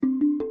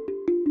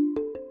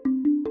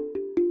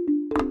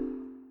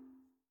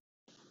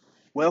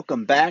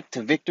Welcome back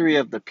to Victory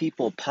of the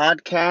People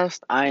podcast.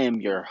 I am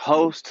your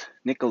host,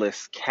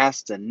 Nicholas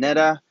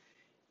Castaneda.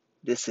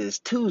 This is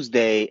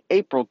Tuesday,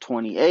 April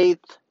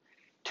 28th,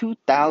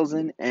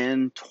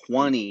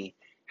 2020.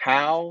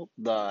 How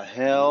the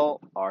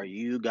hell are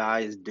you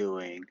guys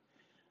doing?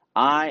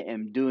 I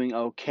am doing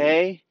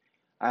okay.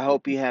 I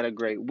hope you had a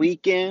great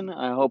weekend.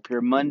 I hope your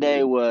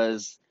Monday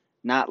was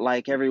not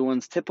like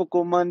everyone's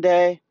typical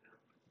Monday.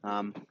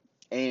 Um,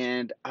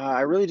 and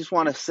I really just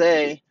want to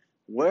say,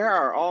 where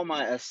are all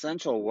my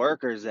essential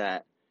workers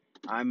at?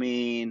 I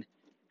mean,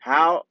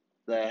 how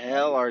the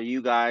hell are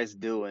you guys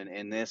doing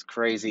in this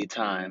crazy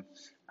time?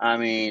 I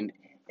mean,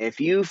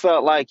 if you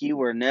felt like you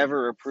were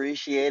never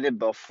appreciated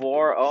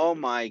before, oh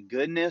my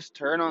goodness,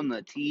 turn on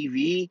the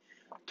TV,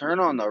 turn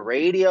on the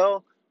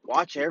radio,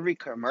 watch every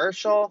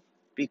commercial,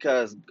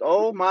 because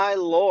oh my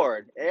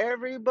Lord,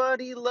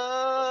 everybody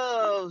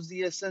loves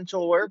the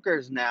essential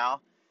workers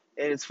now.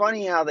 It's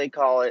funny how they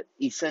call it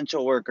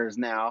essential workers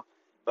now,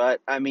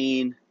 but I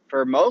mean,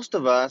 for most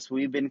of us,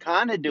 we've been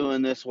kind of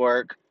doing this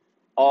work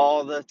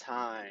all the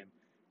time.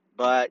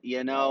 But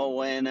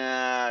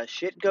when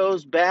shit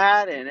goes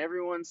bad and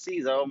everyone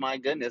sees, oh my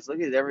goodness, look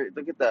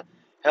at the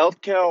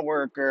healthcare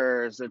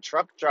workers, the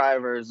truck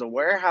drivers, the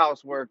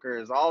warehouse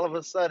workers. All of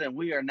a sudden,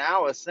 we are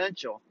now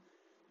essential.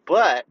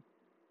 But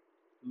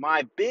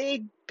my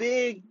big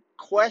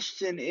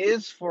question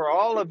is for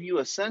all of you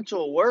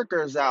essential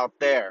workers out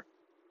there: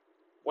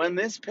 when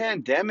this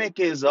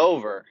pandemic is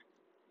over,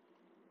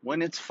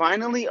 when it's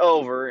finally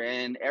over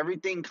and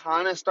everything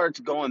kind of starts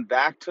going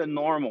back to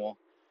normal,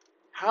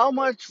 how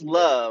much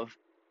love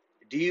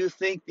do you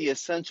think the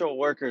essential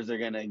workers are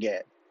going to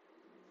get?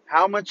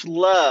 How much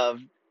love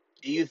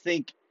do you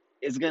think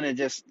is going to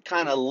just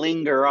kind of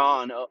linger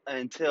on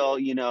until,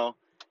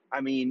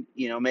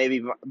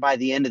 maybe by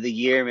the end of the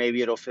year,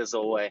 maybe it'll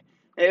fizzle away.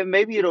 And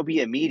maybe it'll be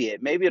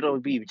immediate. Maybe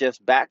it'll be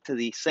just back to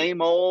the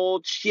same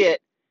old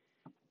shit,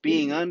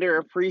 being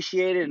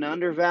underappreciated and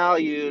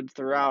undervalued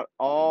throughout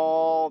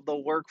all the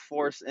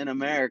workforce in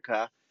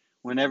America,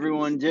 when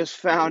everyone just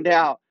found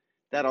out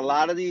that a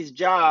lot of these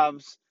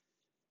jobs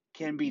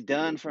can be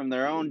done from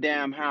their own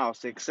damn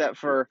house, except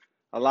for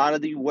a lot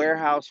of the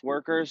warehouse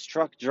workers,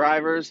 truck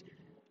drivers,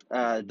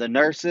 the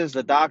nurses,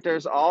 the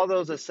doctors, all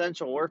those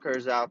essential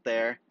workers out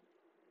there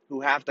who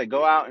have to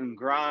go out and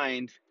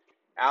grind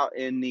out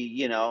in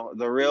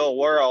the real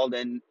world,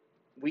 and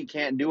we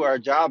can't do our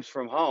jobs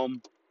from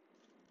home.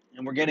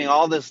 And we're getting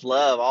all this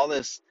love, all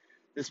this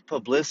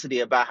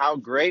publicity about how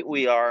great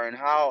we are and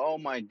how, oh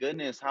my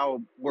goodness,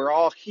 how we're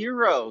all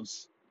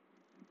heroes.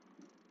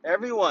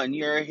 Everyone,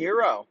 you're a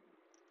hero.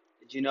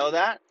 Did you know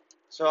that?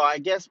 So I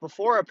guess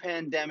before a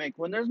pandemic,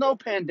 when there's no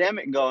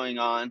pandemic going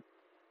on,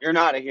 you're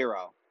not a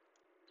hero.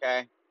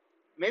 Okay?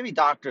 Maybe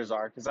doctors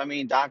are, because I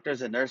mean,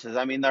 doctors and nurses,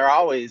 I mean, they're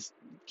always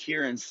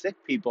curing sick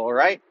people,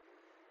 right?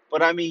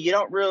 But I mean, you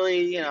don't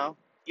really,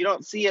 you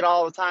don't see it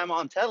all the time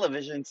on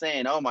television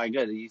saying, oh my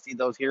goodness, you see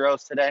those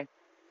heroes today?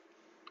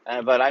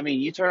 But I mean,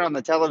 you turn on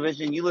the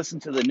television, you listen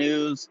to the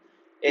news,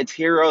 it's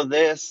hero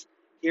this,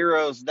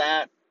 heroes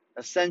that,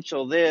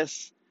 essential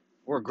this,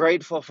 we're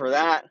grateful for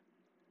that.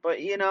 But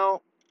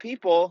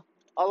people,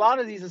 a lot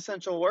of these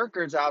essential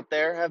workers out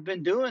there have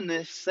been doing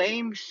this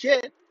same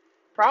shit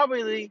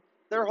probably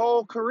their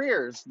whole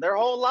careers, their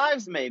whole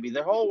lives, maybe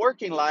their whole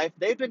working life.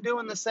 They've been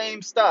doing the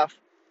same stuff.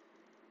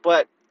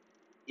 But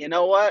you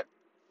know what?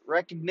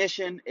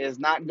 Recognition is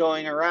not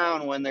going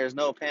around when there's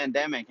no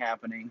pandemic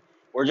happening.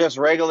 We're just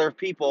regular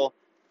people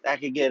that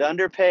could get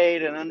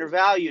underpaid and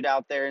undervalued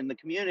out there in the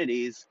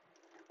communities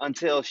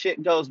until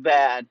shit goes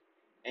bad,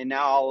 and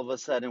now all of a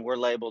sudden we're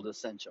labeled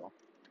essential.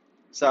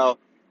 So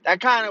that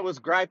kind of was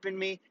griping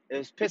me. It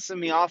was pissing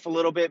me off a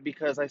little bit,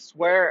 because I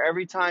swear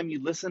every time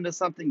you listen to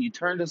something, you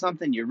turn to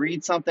something, you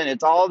read something,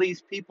 it's all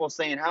these people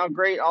saying how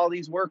great all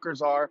these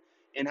workers are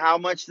and how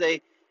much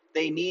they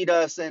need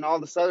us and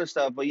all this other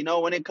stuff. But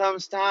when it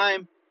comes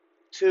time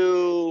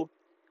to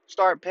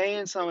start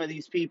paying some of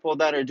these people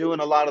that are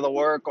doing a lot of the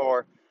work,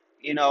 or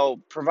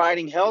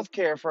providing health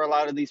care for a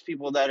lot of these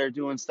people that are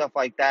doing stuff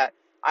like that,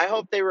 I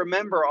hope they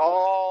remember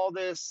all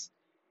this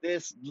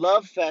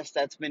love fest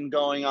that's been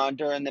going on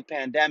during the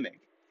pandemic.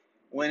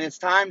 When it's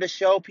time to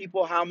show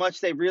people how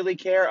much they really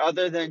care,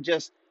 other than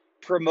just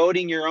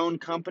promoting your own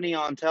company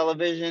on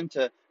television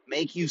to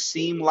make you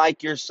seem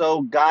like you're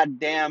so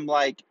goddamn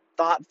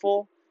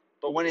thoughtful.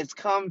 But when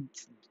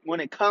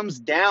it comes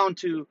down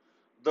to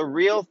the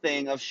real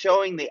thing of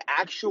showing the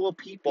actual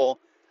people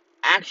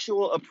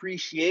actual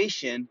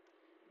appreciation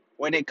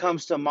when it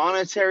comes to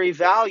monetary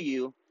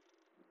value,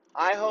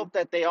 I hope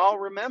that they all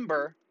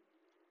remember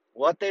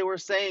what they were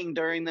saying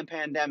during the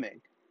pandemic.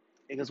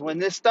 Because when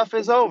this stuff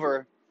is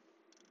over,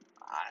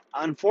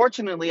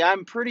 unfortunately,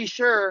 I'm pretty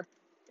sure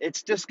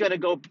it's just going to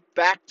go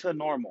back to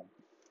normal.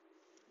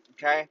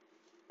 Okay?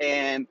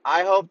 And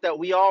I hope that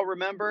we all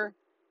remember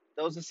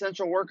those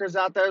essential workers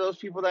out there, those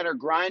people that are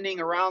grinding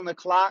around the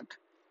clock,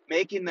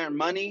 making their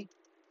money.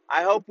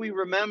 I hope we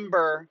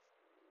remember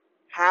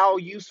how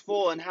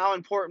useful and how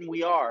important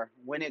we are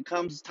when it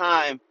comes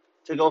time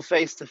to go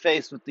face to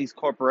face with these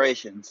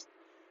corporations.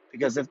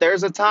 Because if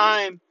there's a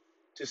time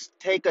to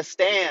take a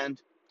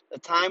stand, the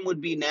time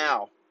would be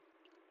now.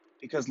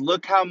 Because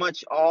look how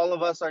much all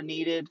of us are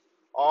needed.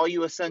 All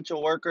you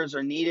essential workers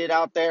are needed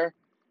out there.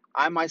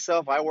 I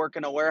myself, I work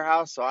in a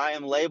warehouse, so I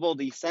am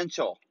labeled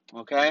essential.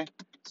 Okay.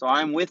 So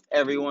I'm with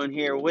everyone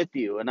here with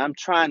you, and I'm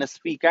trying to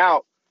speak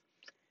out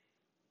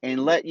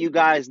and let you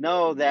guys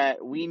know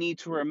that we need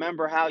to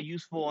remember how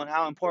useful and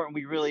how important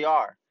we really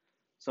are.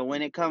 So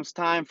when it comes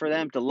time for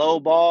them to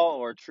lowball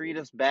or treat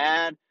us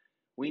bad,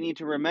 we need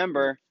to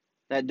remember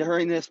that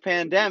during this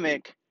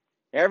pandemic,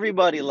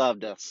 everybody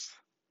loved us.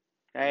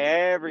 Okay?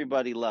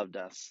 Everybody loved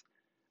us.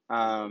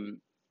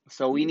 Um,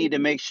 so we need to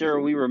make sure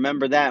we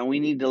remember that, and we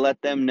need to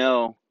let them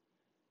know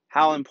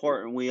how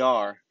important we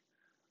are.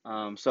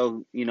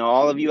 So,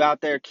 all of you out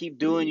there, keep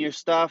doing your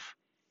stuff,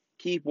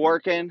 keep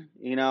working.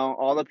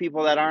 All the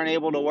people that aren't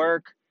able to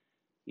work,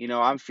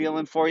 I'm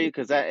feeling for you,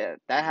 because that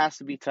has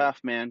to be tough,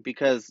 man,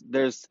 because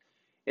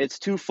it's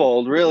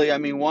twofold, really. I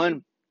mean,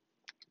 one,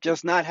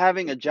 just not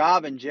having a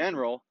job in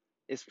general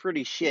is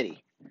pretty shitty.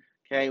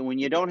 Okay, when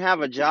you don't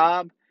have a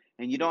job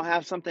and you don't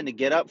have something to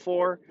get up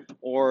for,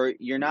 or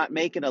you're not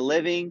making a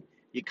living,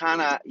 you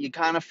kind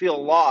of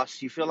feel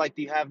lost. You feel like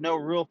you have no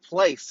real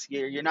place.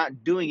 You're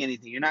not doing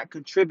anything. You're not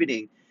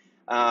contributing.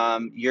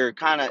 You're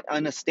kind of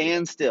on a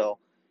standstill.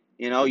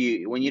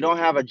 You when you don't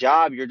have a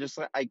job, you're just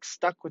like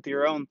stuck with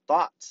your own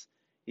thoughts.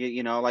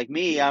 Like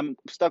me, I'm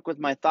stuck with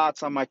my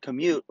thoughts on my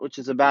commute, which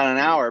is about an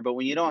hour. But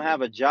when you don't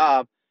have a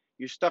job,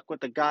 you're stuck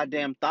with the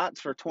goddamn thoughts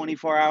for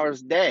 24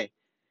 hours a day.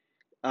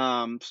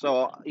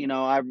 So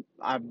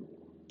I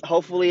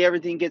hopefully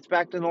everything gets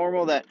back to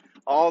normal. That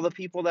all the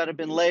people that have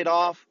been laid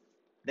off,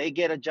 they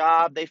get a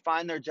job, they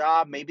find their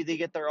job, maybe they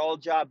get their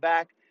old job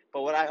back.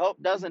 But what I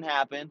hope doesn't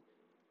happen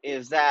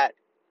is that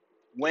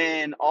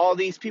when all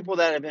these people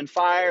that have been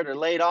fired or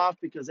laid off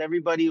because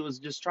everybody was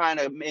just trying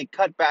to make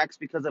cutbacks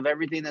because of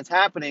everything that's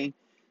happening,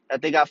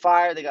 that they got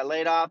fired, they got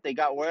laid off, they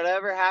got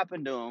whatever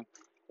happened to them.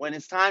 When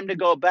it's time to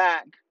go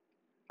back,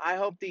 I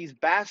hope these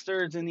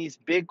bastards and these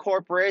big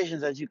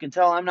corporations, as you can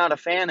tell, I'm not a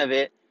fan of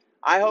it.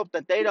 I hope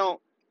that they don't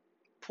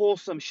pull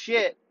some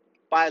shit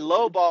by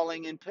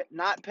lowballing and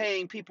not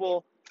paying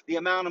people the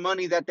amount of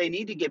money that they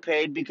need to get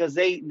paid, because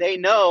they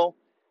know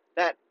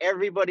that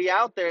everybody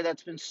out there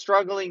that's been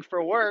struggling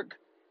for work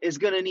is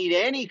going to need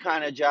any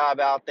kind of job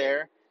out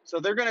there. So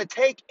they're going to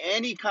take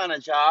any kind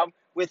of job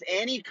with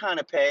any kind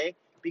of pay,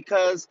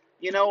 because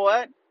you know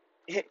what?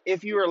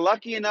 If you were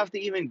lucky enough to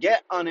even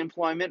get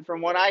unemployment,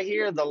 from what I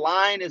hear, the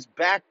line is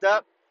backed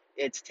up.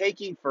 It's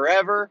taking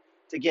forever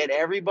to get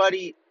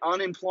everybody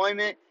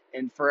unemployment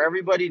and for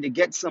everybody to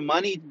get some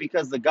money,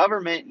 because the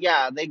government,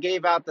 yeah, they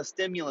gave out the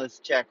stimulus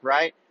check,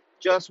 right?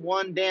 Just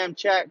one damn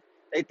check.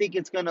 They think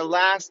it's going to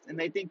last, and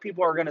they think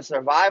people are going to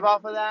survive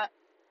off of that.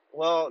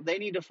 Well, they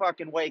need to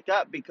fucking wake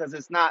up, because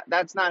that's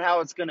not how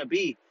it's going to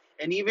be.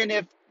 And even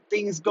if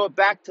things go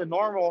back to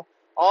normal,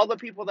 all the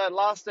people that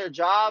lost their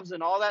jobs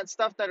and all that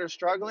stuff that are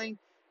struggling,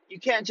 you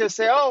can't just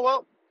say, "Oh,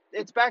 well,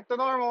 it's back to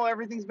normal,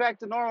 everything's back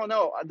to normal."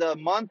 No, the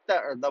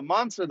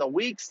months or the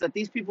weeks that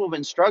these people have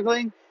been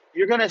struggling,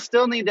 you're going to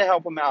still need to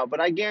help them out. But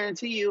I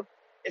guarantee you,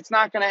 it's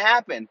not going to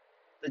happen.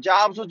 The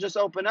jobs will just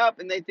open up,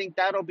 and they think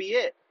that'll be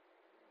it.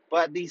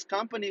 But these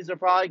companies are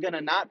probably going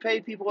to not pay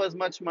people as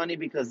much money,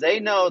 because they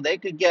know they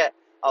could get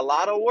a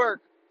lot of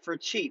work for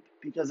cheap,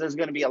 because there's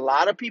going to be a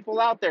lot of people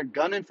out there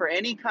gunning for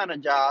any kind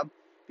of job,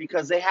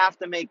 because they have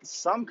to make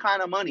some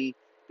kind of money,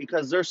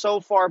 because they're so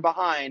far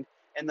behind,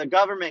 and the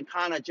government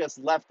kind of just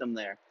left them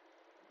there.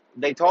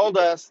 They told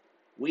us,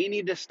 we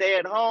need to stay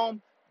at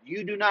home.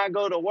 You do not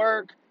go to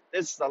work.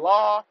 This is the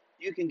law.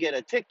 You can get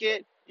a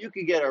ticket. You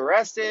can get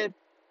arrested.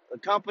 The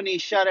company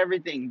shut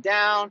everything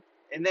down.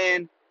 And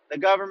then the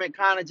government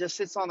kind of just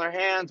sits on their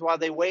hands while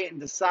they wait and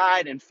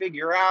decide and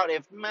figure out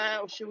if,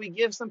 man, should we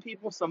give some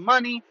people some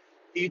money?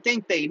 Do you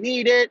think they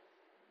need it?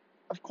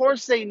 Of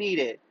course they need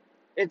it.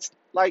 It's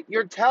like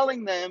you're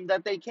telling them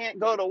that they can't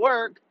go to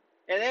work,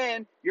 and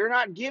then you're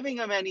not giving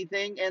them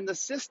anything, and the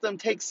system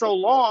takes so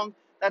long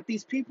that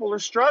these people are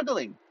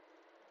struggling.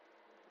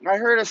 I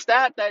heard a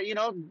stat that,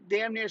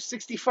 damn near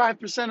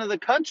 65% of the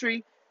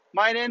country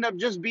might end up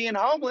just being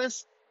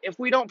homeless if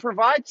we don't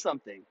provide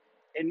something.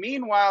 And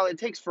meanwhile, it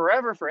takes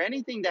forever for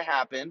anything to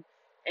happen,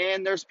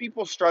 and there's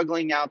people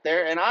struggling out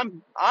there, and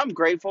I'm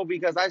grateful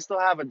because I still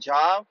have a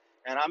job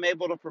and I'm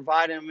able to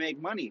provide and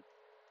make money.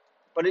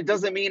 But it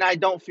doesn't mean I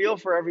don't feel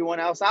for everyone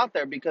else out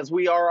there, because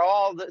we are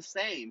all the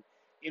same.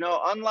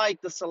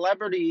 Unlike the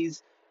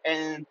celebrities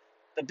and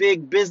the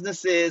big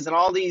businesses and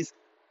all these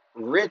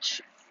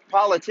rich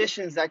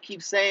politicians that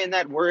keep saying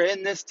that we're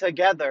in this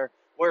together,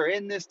 we're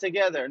in this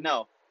together.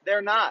 No,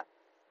 they're not.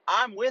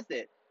 I'm with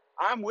it.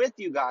 I'm with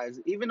you guys.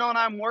 Even though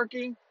I'm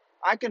working,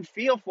 I can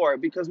feel for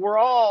it, because we're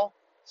all,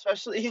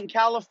 especially in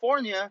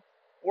California,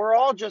 we're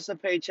all just a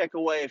paycheck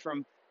away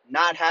from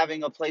not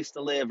having a place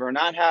to live, or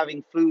not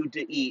having food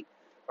to eat,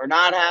 or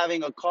not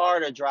having a car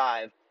to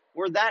drive.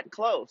 We're that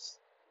close.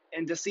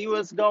 And to see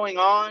what's going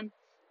on,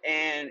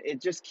 and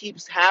it just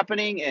keeps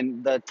happening,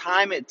 and the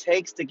time it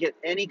takes to get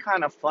any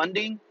kind of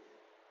funding,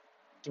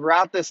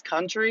 throughout this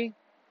country,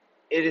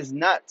 it is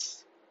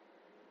nuts.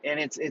 And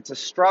it's a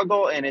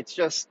struggle, and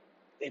it's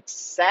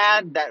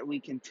sad that we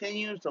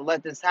continue to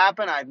let this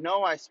happen. I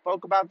know I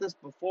spoke about this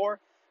before,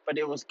 but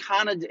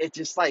it's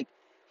just like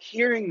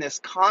hearing this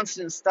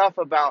constant stuff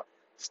about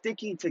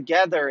sticking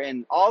together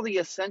and all the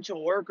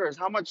essential workers,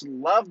 how much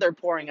love they're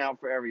pouring out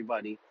for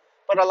everybody.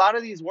 But a lot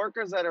of these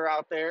workers that are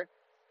out there,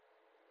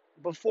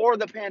 before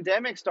the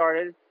pandemic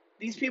started,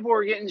 these people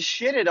were getting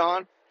shitted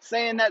on,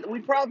 saying that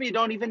we probably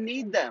don't even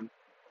need them.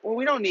 Well,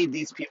 we don't need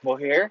these people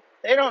here.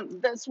 They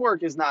don't, this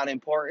work is not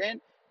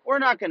important. We're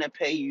not going to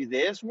pay you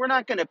this. We're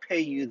not going to pay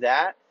you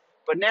that.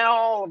 But now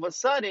all of a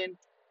sudden,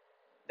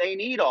 they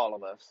need all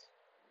of us.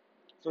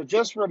 So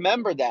just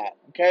remember that,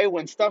 okay?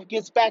 When stuff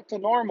gets back to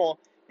normal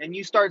and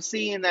you start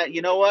seeing that,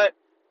 you know what?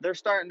 They're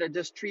starting to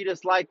just treat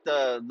us like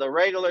the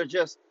regular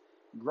just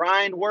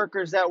grind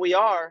workers that we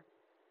are,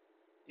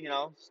 you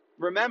know,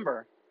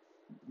 remember,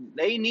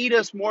 they need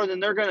us more than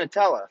they're going to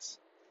tell us.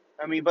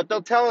 I mean, but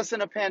they'll tell us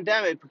in a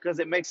pandemic because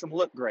it makes them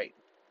look great.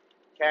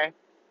 Okay.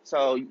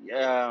 So,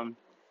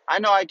 I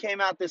know I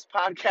came out this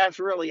podcast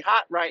really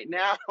hot right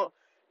now.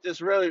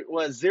 Just really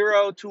was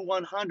 0 to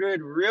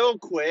 100 real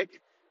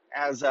quick,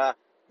 as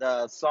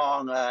the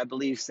song I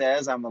believe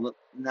says. I'm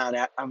kind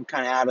of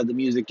out of the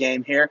music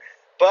game here,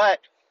 but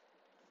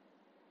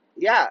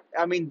yeah,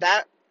 I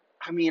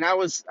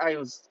was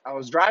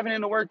driving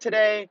into work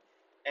today,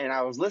 and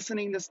I was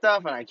listening to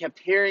stuff, and I kept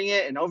hearing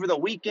it. And over the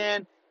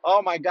weekend,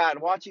 oh my God,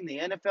 watching the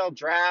NFL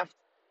draft,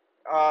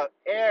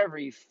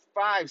 every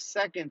 5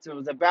 seconds it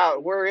was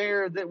about, we're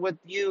here with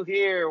you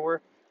here, we're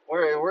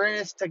in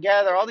this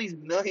together. All these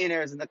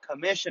millionaires and the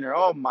commissioner.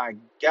 Oh my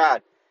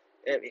God,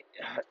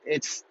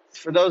 it's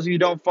for those of you who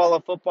don't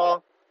follow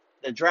football.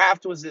 The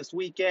draft was this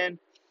weekend.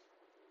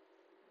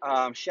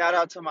 Shout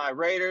out to my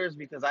Raiders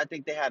because I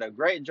think they had a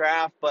great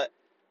draft, but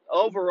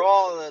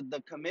overall,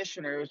 the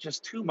commissioner was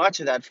just too much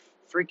of that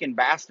freaking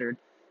bastard,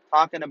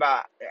 talking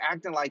about,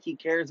 acting like he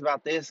cares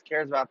about this,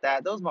 cares about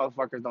that. Those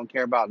motherfuckers don't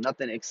care about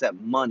nothing except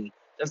money,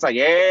 just like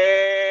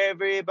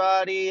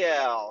everybody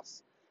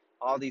else.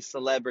 All these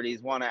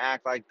celebrities want to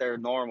act like they're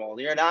normal.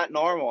 You're not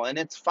normal, and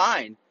it's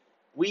fine.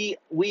 We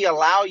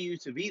allow you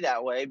to be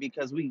that way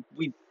because we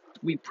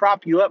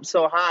prop you up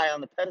so high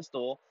on the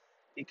pedestal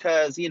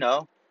because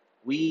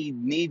we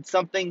need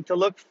something to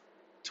look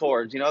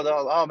towards.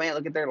 Oh man,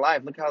 look at their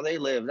life, look how they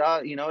lived.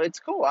 It's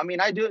cool. I mean,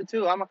 I do it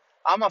too.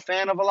 I'm a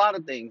fan of a lot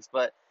of things,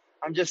 but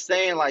I'm just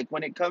saying, like,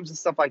 when it comes to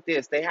stuff like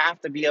this, they have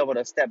to be able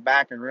to step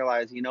back and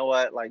realize, you know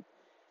what, like,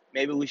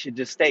 maybe we should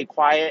just stay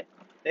quiet.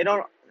 They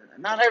don't.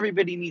 Not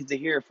everybody needs to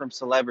hear from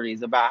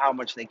celebrities about how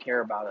much they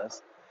care about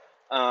us.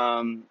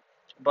 Um,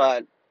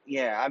 but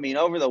yeah, I mean,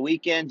 over the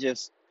weekend,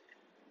 just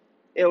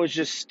it was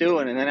just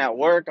stewing. And then at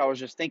work, I was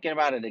just thinking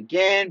about it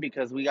again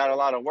because we got a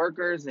lot of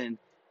workers, and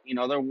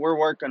we're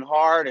working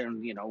hard,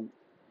 and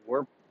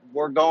we're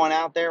we're going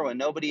out there when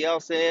nobody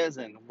else is,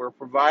 and we're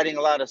providing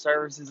a lot of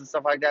services and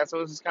stuff like that. So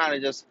it was just kind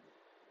of just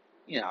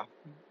you know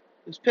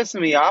it was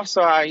pissing me off.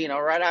 So I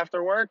right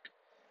after work,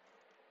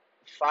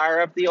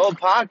 fire up the old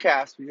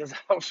podcast because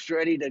I was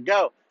ready to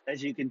go.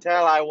 As you can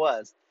tell, I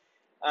was.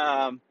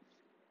 Um,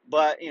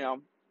 but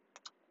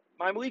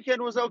my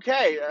weekend was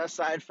okay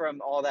aside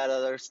from all that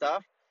other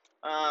stuff.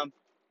 Um,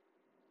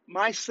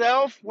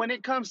 Myself, when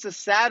it comes to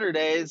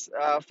Saturdays,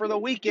 for the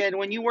weekend,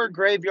 when you work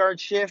graveyard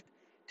shift,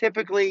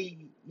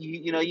 typically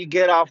you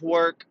get off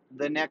work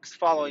the next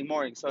following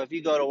morning. So if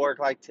you go to work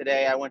like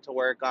today, I went to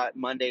work on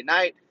Monday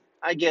night.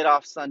 I get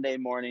off Sunday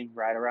morning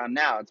right around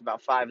now. It's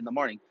about 5 in the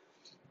morning.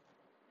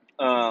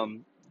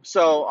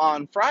 So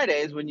on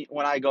Fridays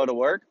when I go to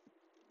work,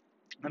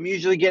 I'm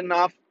usually getting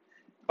off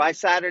by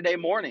Saturday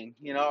morning,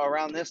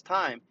 around this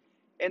time.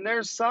 And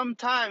there's some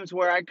times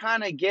where I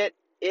kind of get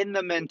in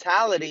the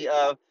mentality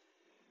of,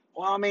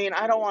 well, I mean,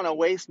 I don't want to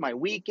waste my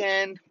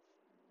weekend.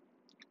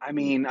 I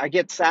mean, I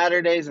get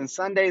Saturdays and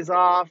Sundays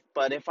off,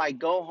 but if I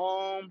go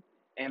home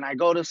and I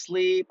go to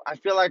sleep, I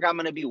feel like I'm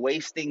going to be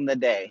wasting the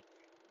day.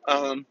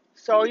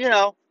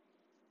 So,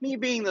 me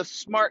being the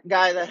smart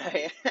guy that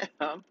I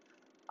am,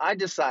 I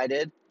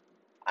decided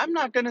I'm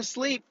not going to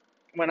sleep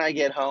when I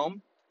get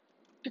home.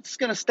 I'm just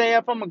going to stay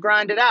up. I'm going to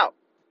grind it out.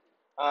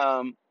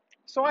 Um,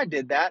 so I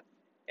did that,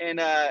 and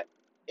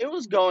it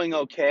was going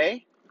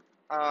okay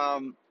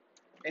um,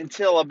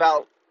 until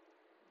about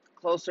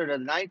closer to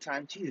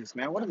nighttime. Jesus,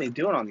 man, what are they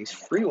doing on these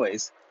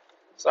freeways?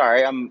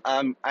 Sorry,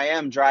 I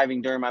am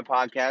driving during my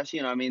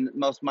podcast. I mean,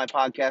 most of my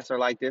podcasts are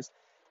like this,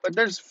 but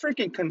there's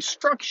freaking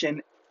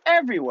construction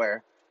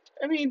everywhere.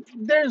 I mean,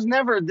 there's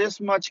never this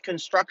much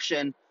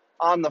construction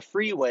on the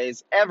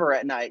freeways ever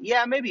at night.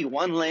 Yeah, maybe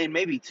one lane,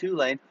 maybe two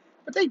lane,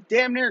 but they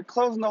damn near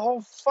closing the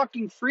whole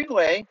fucking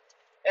freeway,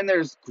 and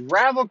there's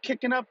gravel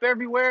kicking up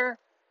everywhere,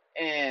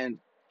 and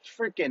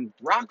freaking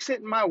rocks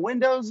hitting my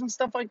windows and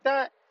stuff like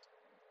that.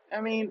 I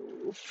mean,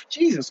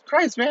 Jesus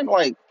Christ, man,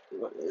 like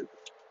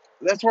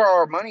that's where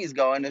our money's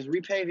going, is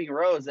repaving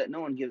roads that no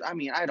one gives. I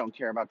mean, I don't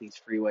care about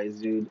these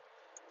freeways, dude.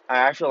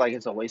 I feel like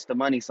it's a waste of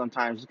money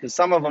sometimes because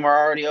some of them are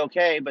already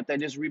okay, but they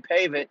just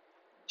repave it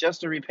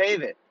just to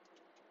repave it.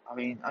 I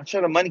mean, I'm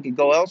sure the money could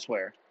go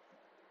elsewhere.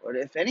 But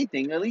if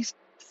anything, at least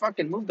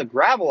fucking move the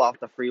gravel off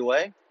the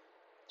freeway.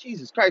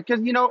 Jesus Christ.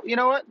 Because you know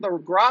what? The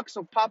rocks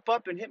will pop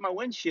up and hit my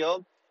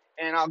windshield,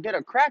 and I'll get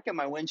a crack in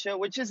my windshield,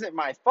 which isn't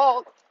my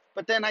fault.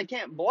 But then I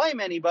can't blame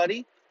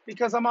anybody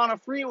because I'm on a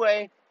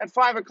freeway at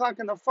 5 o'clock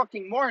in the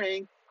fucking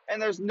morning,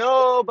 and there's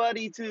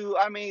nobody to.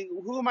 I mean,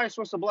 who am I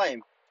supposed to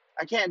blame?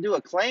 I can't do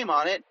a claim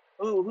on it.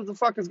 Who the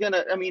fuck is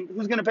gonna? I mean,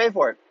 who's gonna pay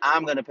for it?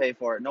 I'm gonna pay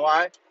for it. Know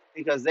why?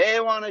 Because they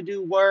want to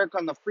do work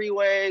on the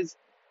freeways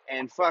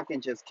and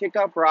fucking just kick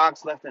up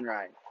rocks left and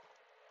right.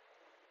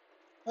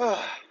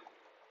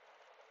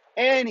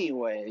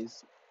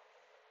 Anyways,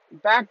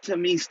 back to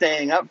me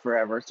staying up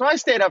forever. So I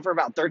stayed up for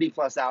about 30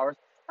 plus hours.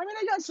 I mean,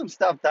 I got some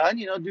stuff done,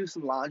 do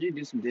some laundry,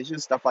 do some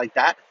dishes, stuff like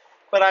that.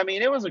 But I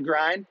mean, it was a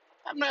grind.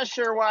 I'm not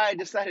sure why I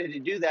decided to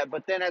do that.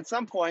 But then at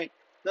some point,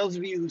 those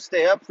of you who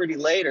stay up pretty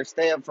late or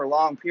stay up for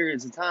long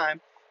periods of time,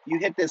 you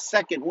hit this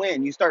second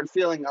wind. You start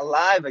feeling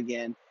alive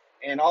again.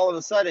 And all of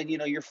a sudden,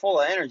 you're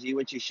full of energy,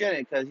 which you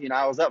shouldn't because,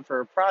 I was up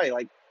for probably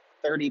like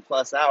 30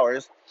 plus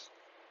hours.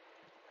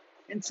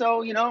 And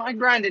so, I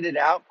grinded it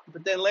out.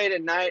 But then late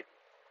at night,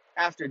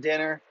 after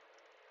dinner,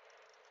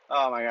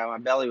 oh my God, my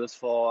belly was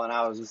full, and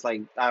I was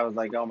like,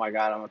 oh my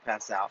God, I'm gonna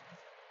pass out,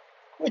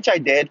 which I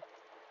did.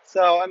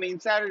 So, I mean,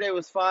 Saturday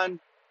was fun,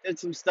 did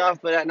some stuff,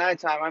 but at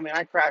nighttime, I mean,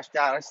 I crashed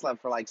out. I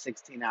slept for like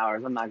 16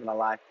 hours. I'm not gonna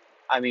lie.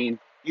 I mean,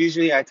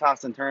 usually I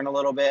toss and turn a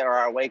little bit, or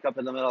I wake up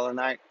in the middle of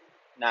the night.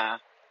 Nah,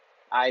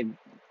 I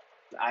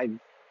I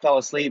fell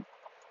asleep,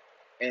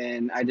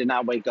 and I did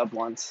not wake up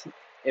once.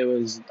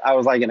 I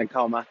was like in a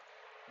coma,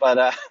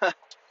 but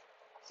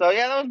so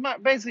yeah, that was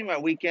basically my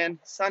weekend.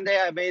 Sunday,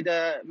 I made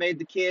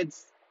the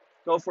kids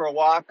go for a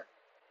walk.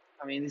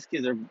 I mean, these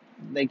kids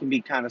they can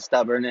be kind of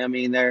stubborn. I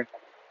mean, they're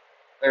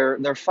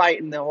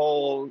fighting the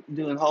whole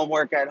doing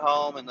homework at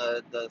home and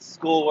the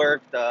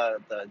schoolwork, the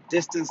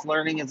distance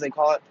learning as they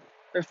call it.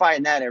 They're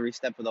fighting that every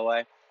step of the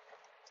way.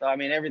 So I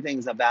mean,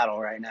 everything's a battle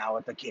right now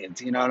with the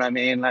kids. You know what I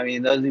mean? I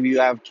mean, those of you who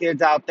have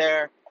kids out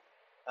there,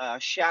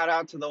 shout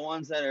out to the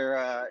ones that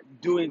are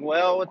doing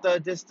well with the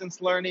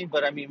distance learning.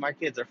 But I mean, my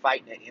kids are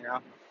fighting it.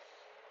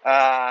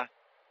 Uh,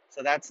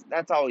 so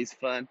that's always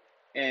fun.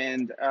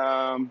 And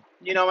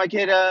my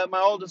kid, my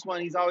oldest one,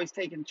 he's always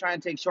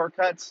trying to take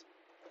shortcuts.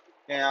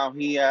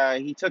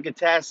 He took a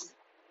test,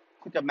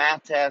 took a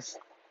math test,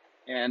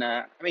 and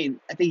I mean,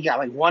 I think he got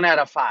like 1 out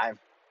of 5, or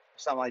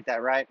something like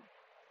that, right?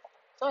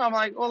 So I'm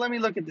like, well, let me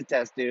look at the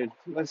test, dude.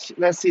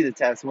 Let's see the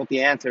test with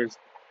the answers.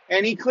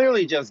 And he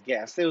clearly just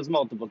guessed. It was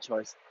multiple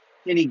choice,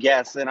 and he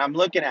guessed. And I'm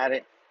looking at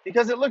it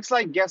because it looks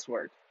like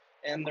guesswork.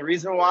 And the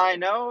reason why I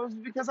know is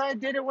because I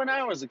did it when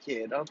I was a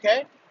kid.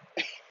 Okay,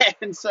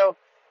 and so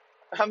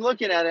I'm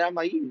looking at it. I'm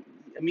like,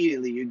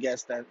 immediately you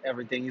guessed that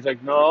everything. He's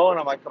like, no, and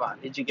I'm like, come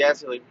on, did you guess?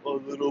 He's like, a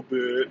little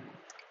bit.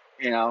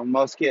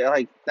 Most kids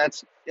like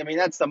that's. I mean,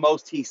 that's the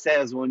most he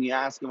says when you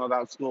ask him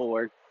about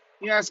schoolwork.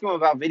 You ask him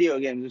about video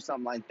games or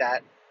something like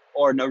that,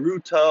 or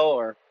Naruto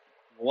or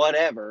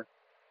whatever,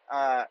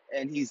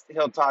 and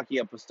he'll talk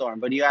you up a storm.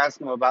 But you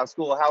ask him about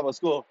school. How was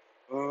school?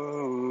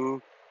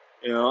 Oh,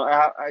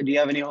 do you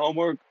have any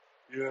homework?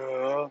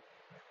 Yeah. Are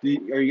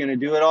you gonna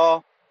do it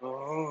all?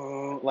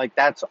 Oh, like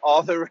that's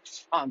all the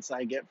response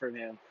I get from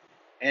him,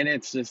 and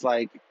it's just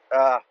like,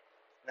 then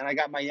I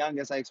got my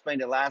youngest. I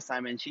explained it last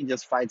time, and she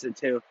just fights it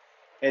too.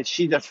 And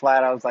she just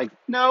flat. I was like,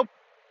 nope,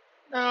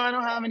 no, I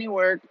don't have any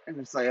work, and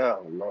it's like,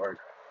 oh Lord.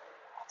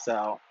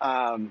 So,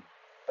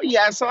 but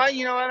yeah, so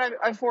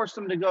I forced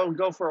them to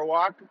go for a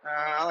walk.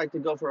 I like to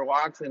go for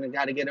walks, and I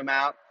got to get them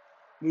out,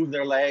 move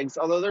their legs.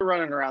 Although they're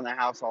running around the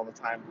house all the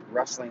time,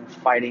 wrestling,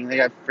 fighting. They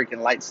got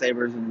freaking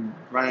lightsabers and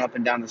running up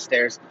and down the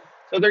stairs.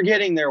 So they're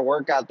getting their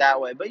workout that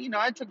way. But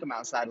I took them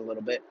outside a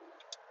little bit.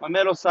 My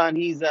middle son,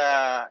 he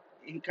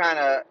kind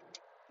of,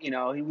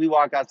 we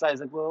walk outside.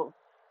 He's like, well,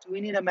 do we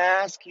need a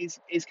mask? He's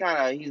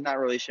not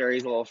really sure.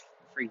 He's a little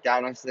freaked out.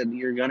 And I said,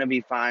 you're gonna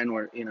be fine.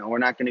 We're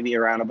not gonna be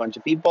around a bunch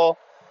of people,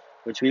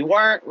 which we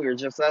weren't. We were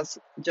just us.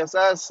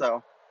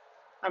 So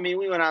I mean,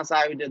 we went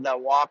outside. We did that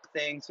walk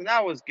thing. So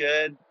that was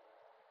good.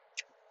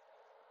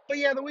 But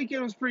yeah, the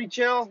weekend was pretty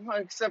chill,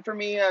 except for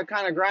me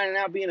kind of grinding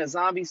out, being a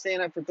zombie, staying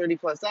up for 30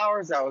 plus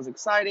hours. That was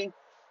exciting.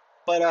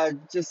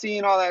 But just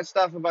seeing all that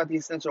stuff about the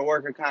essential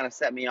worker kind of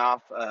set me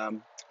off.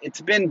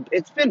 It's been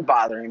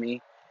bothering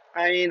me.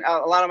 I mean, a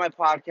lot of my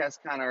podcasts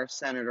kind of are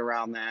centered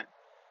around that.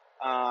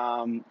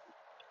 Um,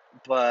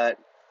 but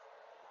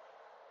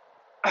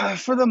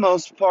for the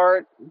most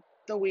part,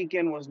 the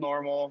weekend was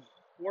normal.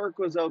 Work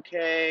was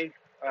okay.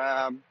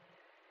 Um,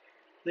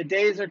 the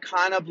days are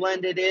kind of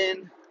blended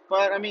in.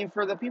 But I mean,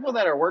 for the people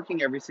that are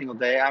working every single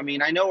day, I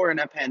mean, I know we're in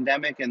a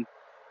pandemic, and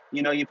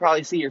you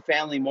probably see your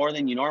family more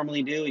than you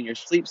normally do, and your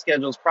sleep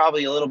schedule is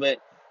probably a little bit.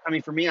 I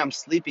mean, for me, I'm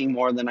sleeping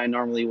more than I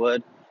normally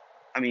would.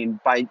 I mean,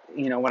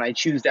 when I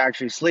choose to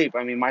actually sleep,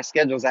 I mean, my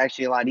schedule is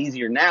actually a lot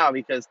easier now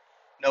because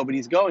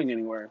nobody's going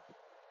anywhere.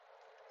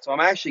 So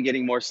I'm actually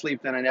getting more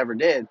sleep than I ever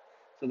did.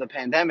 So the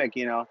pandemic,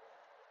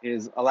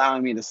 is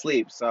allowing me to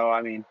sleep. So,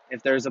 I mean,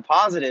 if there's a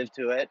positive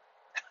to it,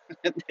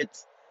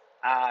 it's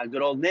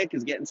good old Nick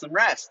is getting some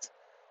rest.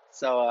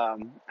 So,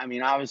 I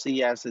mean, obviously,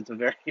 yes, it's a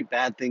very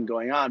bad thing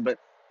going on, but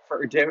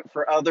for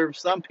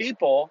some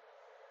people,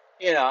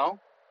 you know,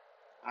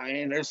 I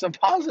mean, there's some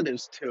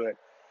positives to it.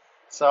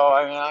 So,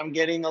 I mean, I'm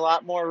getting a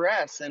lot more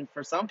rest, and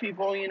for some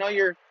people,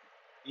 you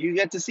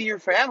get to see your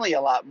family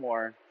a lot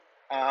more.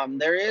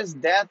 There is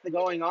death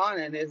going on,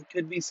 and it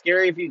could be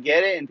scary if you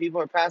get it, and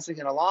people are passing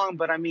it along.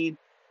 But I mean,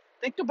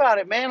 think about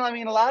it, man. I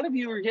mean, a lot of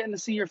you are getting to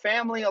see your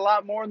family a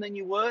lot more than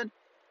you would.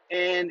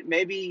 And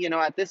maybe,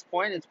 at this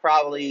point, it's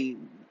probably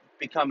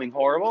becoming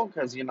horrible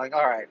because you're like,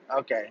 all right,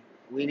 okay,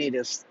 we need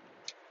to,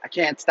 I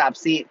can't stop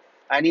seeing,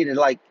 I need to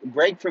like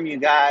break from you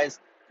guys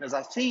because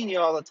I've seen you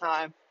all the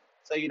time.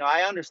 So,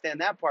 I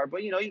understand that part.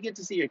 But, you get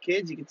to see your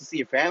kids, you get to see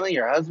your family,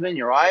 your husband,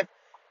 your wife.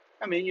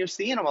 I mean, you're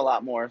seeing them a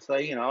lot more. So,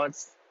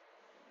 it's,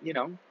 you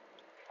know,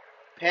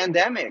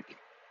 pandemic,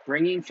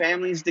 bringing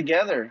families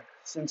together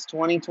since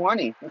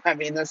 2020. I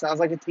mean, that sounds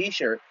like a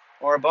t-shirt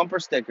or a bumper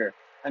sticker,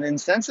 an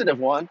insensitive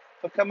one,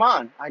 but come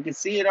on, I can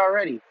see it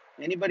already.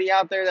 Anybody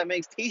out there that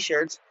makes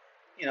t-shirts,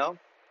 you know,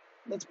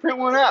 let's print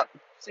one up,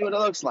 see what it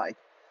looks like.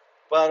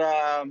 But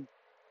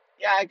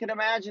yeah, I can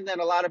imagine that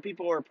a lot of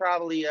people were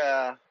probably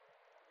at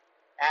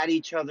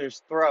each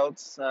other's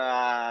throats,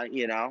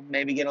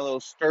 maybe get a little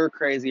stir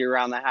crazy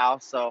around the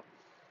house. So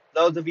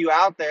those of you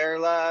out there,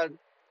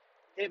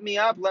 hit me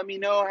up. Let me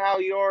know how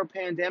your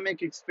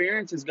pandemic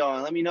experience is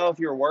going. Let me know if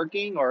you're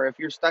working or if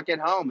you're stuck at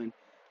home. And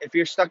if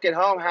you're stuck at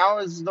home, how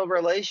is the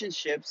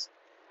relationships?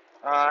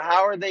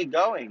 How are they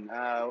going?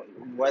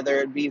 Whether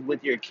it be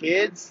with your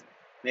kids,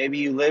 maybe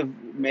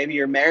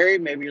you're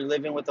married, maybe you're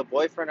living with a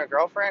boyfriend or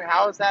girlfriend.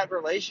 How is that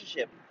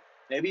relationship?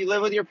 Maybe you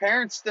live with your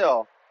parents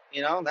still.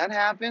 That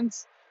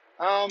happens.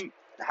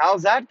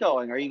 How's that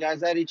going? Are you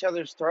guys at each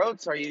other's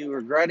throats? Are you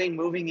regretting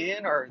moving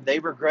in, or are they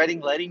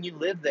regretting letting you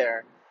live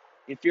there?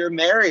 If you're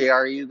married,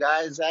 are you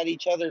guys at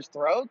each other's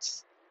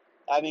throats?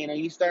 I mean, are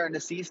you starting to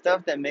see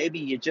stuff that maybe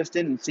you just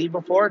didn't see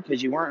before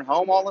because you weren't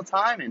home all the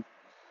time? And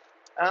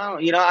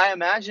I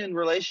imagine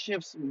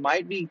relationships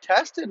might be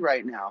tested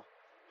right now.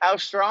 How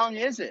strong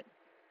is it?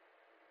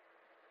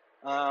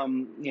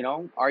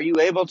 Are you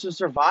able to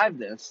survive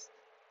this?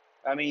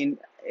 I mean,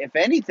 if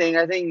anything,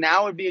 I think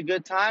now would be a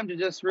good time to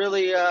just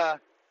really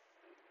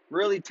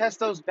test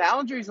those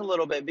boundaries a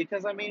little bit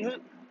because I mean,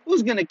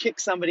 who's going to kick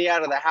somebody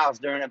out of the house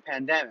during a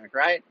pandemic,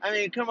 right? I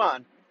mean, come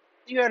on.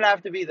 You'd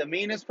have to be the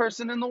meanest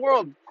person in the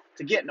world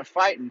to get in a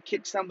fight and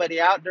kick somebody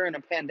out during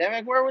a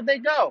pandemic. Where would they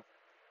go?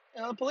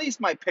 The police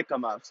might pick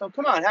them up. So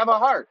come on, have a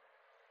heart.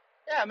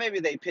 Yeah, maybe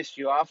they pissed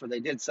you off or they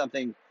did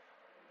something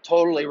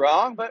totally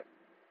wrong, but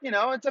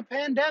it's a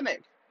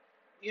pandemic.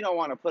 You don't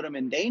want to put them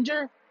in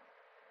danger.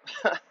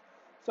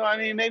 So, I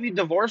mean, maybe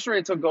divorce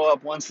rates will go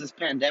up once this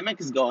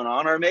pandemic is going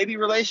on, or maybe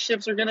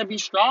relationships are going to be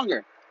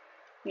stronger.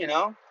 You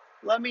know,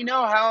 Let me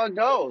know how it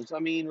goes. I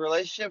mean,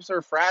 relationships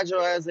are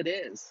fragile as it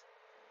is.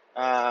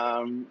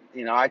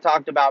 I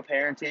talked about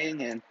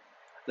parenting and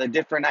the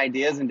different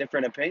ideas and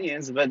different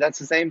opinions, but that's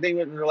the same thing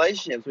with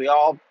relationships. We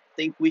all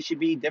think we should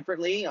be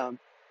differently.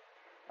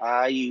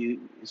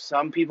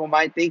 Some people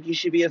might think you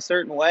should be a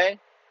certain way.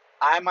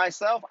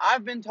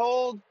 I've been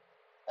told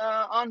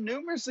on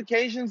numerous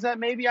occasions that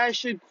maybe I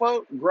should,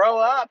 quote, grow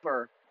up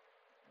or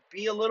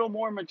be a little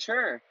more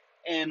mature.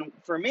 And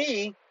for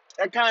me,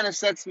 that kind of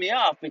sets me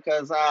off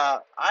because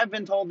I've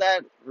been told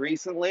that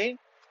recently.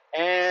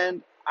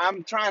 And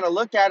I'm trying to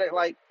look at it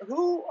like,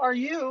 who are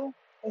you?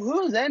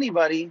 Who's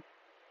anybody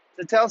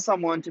to tell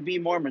someone to be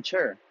more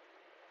mature?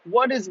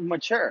 What is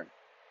mature?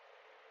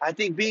 I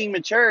think being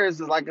mature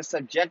is like a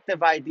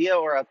subjective idea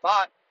or a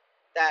thought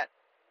that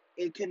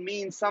it can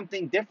mean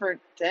something different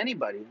to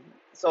anybody.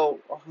 So,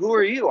 who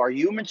are you? Are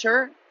you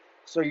mature?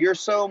 So, you're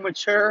so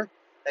mature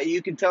that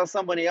you can tell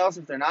somebody else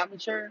if they're not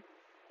mature?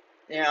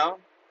 You know,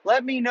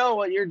 Let me know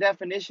what your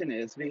definition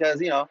is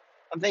because,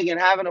 I'm thinking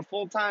having a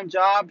full time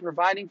job,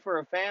 providing for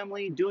a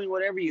family, doing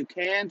whatever you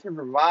can to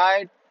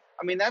provide.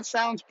 I mean, that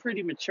sounds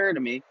pretty mature to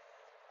me.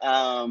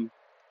 Um,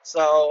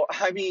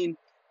 I mean,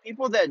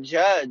 people that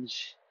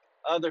judge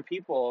other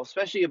people,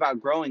 especially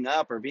about growing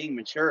up or being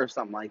mature or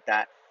something like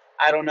that,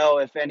 I don't know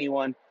if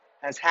anyone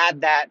has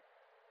had that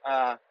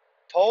uh,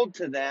 told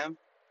to them.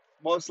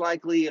 Most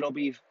likely it'll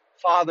be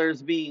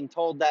fathers being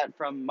told that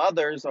from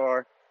mothers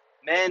or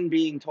men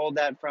being told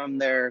that from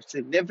their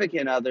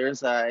significant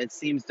others. It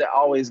seems to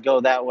always go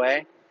that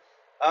way.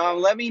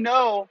 Let me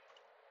know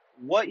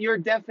what your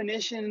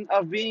definition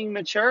of being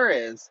mature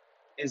is.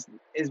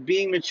 Is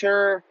being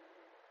mature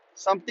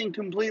something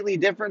completely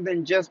different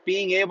than just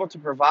being able to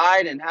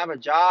provide and have a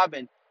job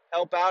and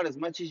help out as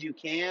much as you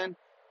can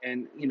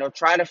and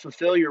try to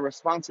fulfill your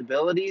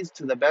responsibilities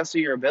to the best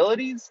of your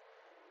abilities?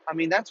 I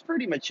mean, that's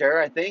pretty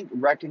mature, I think,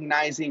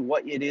 recognizing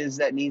what it is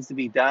that needs to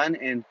be done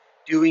and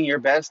doing your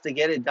best to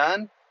get it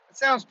done. It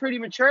sounds pretty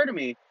mature to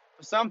me,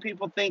 but some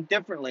people think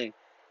differently.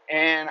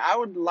 And I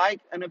would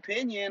like an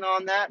opinion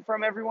on that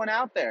from everyone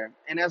out there.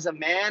 And as a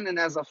man and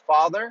as a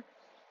father,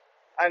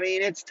 I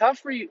mean, it's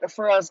tough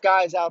for us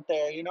guys out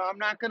there. I'm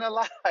not gonna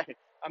lie.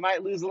 I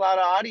might lose a lot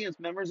of audience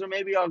members, or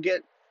maybe I'll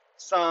get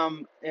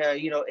some,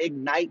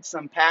 ignite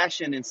some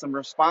passion and some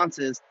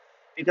responses,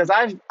 because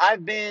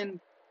I've been,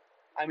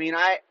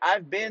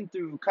 I've been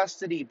through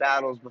custody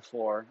battles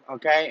before,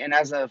 okay? And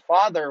as a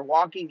father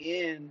walking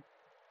in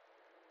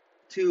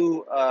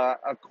to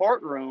a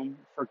courtroom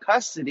for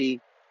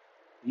custody,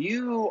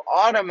 you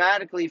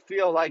automatically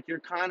feel like you're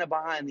kind of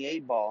behind the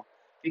eight ball,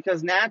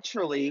 because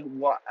naturally,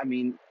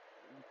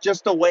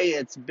 just the way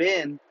it's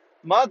been,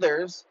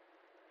 mothers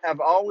have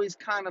always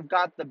kind of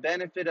got the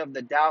benefit of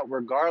the doubt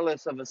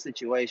regardless of a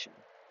situation.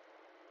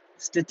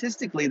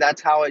 Statistically,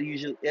 that's how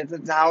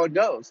it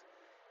goes.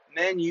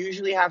 Men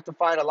usually have to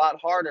fight a lot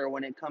harder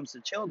when it comes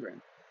to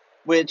children,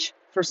 which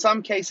for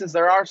some cases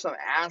there are some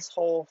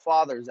asshole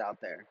fathers out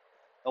there.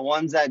 The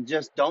ones that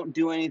just don't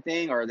do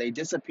anything or they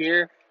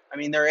disappear.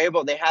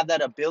 They have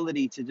that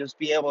ability to just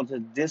be able to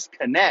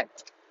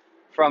disconnect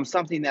from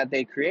something that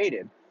they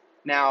created.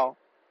 Now,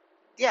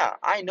 yeah,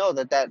 I know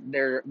that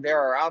there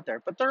are out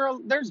there, but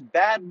there's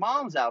bad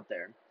moms out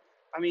there.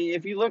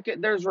 If you look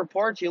at there's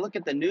reports, you look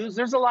at the news,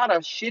 there's a lot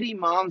of shitty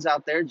moms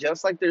out there,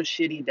 just like there's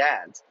shitty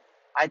dads.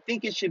 I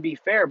think it should be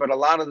fair, but a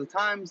lot of the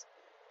times,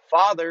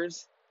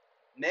 fathers,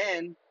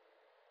 men,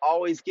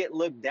 always get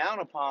looked down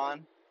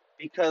upon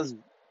because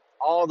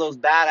all those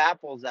bad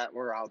apples that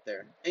were out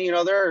there.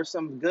 And there are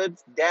some good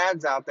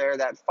dads out there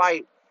that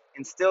fight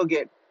and still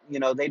get,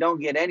 they don't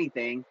get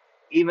anything,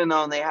 even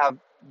though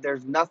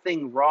there's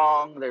nothing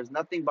wrong, there's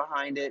nothing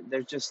behind it.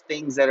 There's just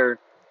things that are,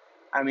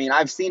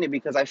 I've seen it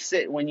because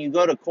when you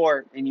go to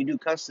court and you do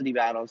custody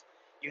battles,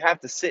 you have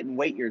to sit and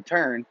wait your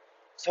turn.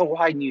 So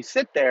when you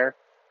sit there,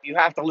 you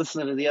have to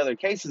listen to the other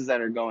cases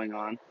that are going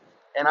on.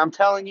 And I'm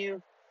telling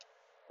you,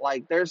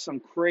 like, there's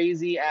some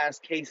crazy ass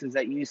cases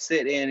that you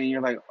sit in and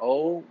you're like,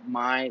 oh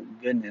my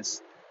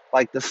goodness.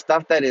 Like, the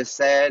stuff that is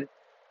said,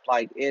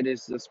 like, it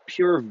is just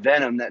pure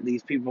venom that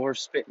these people are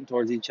spitting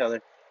towards each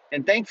other.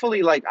 And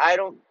thankfully, like, I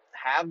don't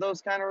have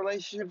those kind of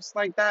relationships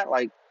like that.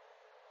 Like,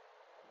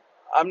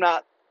 I'm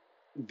not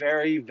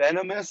very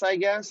venomous, I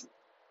guess.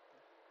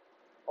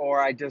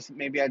 Or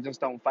maybe I just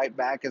don't fight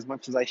back as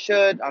much as I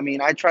should.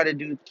 I try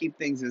to keep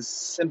things as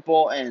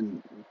simple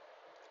and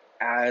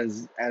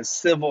as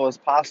civil as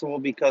possible,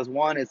 because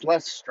one, it's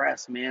less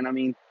stress,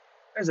 man.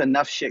 There's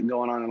enough shit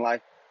going on in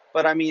life,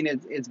 but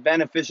it's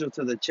beneficial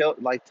to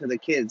to the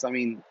kids.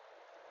 You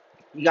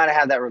got to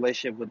have that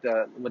relationship with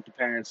the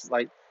parents.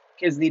 Like,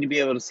 kids need to be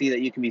able to see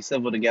that you can be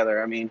civil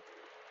together.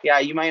 Yeah,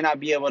 you might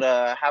not be able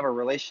to have a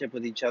relationship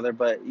with each other,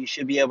 but you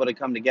should be able to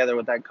come together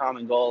with that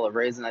common goal of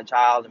raising that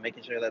child and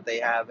making sure that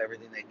they have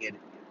everything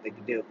they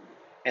can do.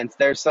 And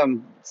there's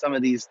some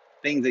of these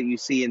things that you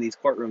see in these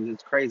courtrooms.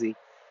 It's crazy.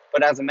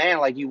 But as a man,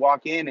 like, you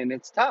walk in and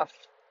it's tough.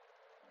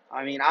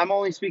 I'm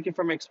only speaking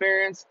from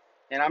experience,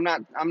 and I'm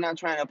not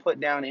trying to put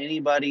down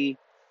anybody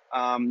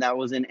that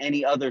was in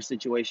any other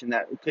situation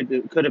that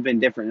could have been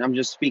different. I'm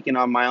just speaking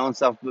on my own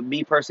self. But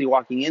me personally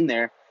walking in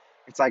there,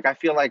 it's like I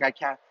feel like I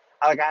can't.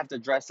 Like, I have to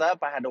dress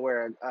up. I had to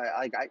wear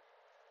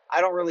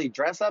I don't really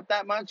dress up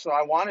that much, so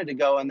I wanted to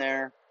go in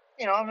there,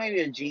 maybe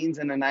a jeans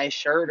and a nice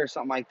shirt or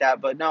something like that.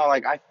 But no,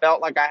 like, I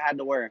felt like I had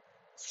to wear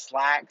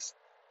slacks,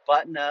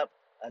 button up,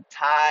 a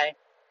tie.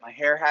 My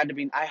hair had to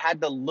be. I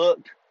had to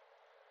look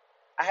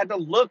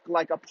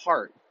like a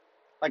part.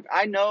 Like,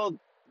 I know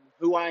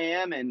who I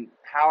am and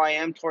how I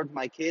am towards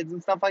my kids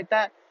and stuff like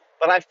that.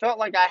 But I felt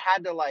like I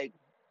had to, like,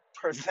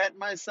 present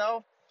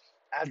myself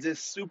as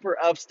this super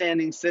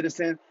upstanding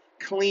citizen,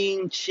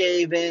 clean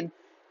shaven,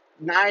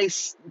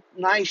 nice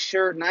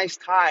shirt, nice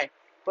tie.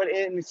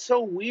 And it's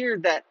so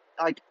weird that,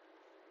 like,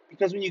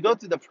 because when you go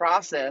through the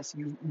process,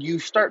 you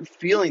start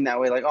feeling that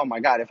way, like, oh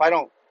my God, if I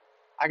don't,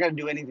 I got to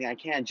do anything I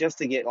can just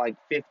to get like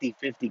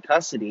 50-50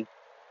 custody.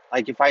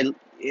 Like, and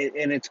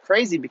it's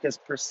crazy because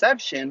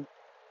perception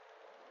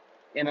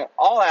in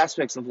all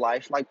aspects of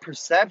life, like,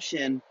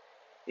 perception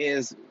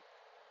is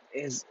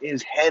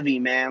is heavy,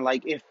 man.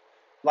 Like,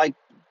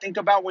 think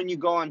about when you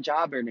go on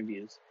job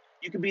interviews.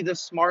 You could be the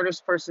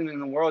smartest person in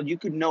the world. You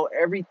could know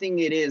everything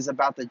it is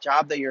about the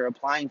job that you're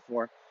applying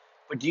for.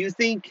 But do you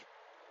think,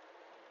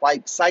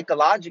 like,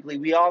 psychologically,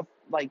 we all,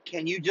 like,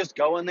 can you just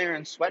go in there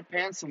in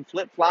sweatpants, some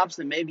flip-flops,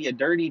 and maybe a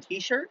dirty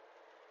t-shirt?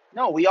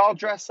 No, we all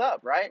dress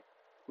up, right?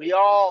 We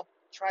all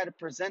try to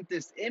present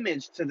this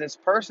image to this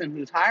person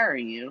who's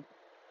hiring you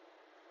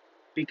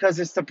because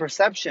it's the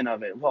perception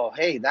of it. Well,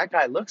 hey, that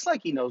guy looks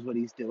like he knows what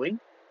he's doing.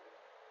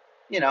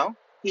 You know,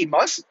 he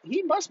must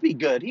be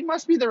good. He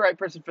must be the right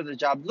person for the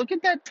job. Look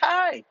at that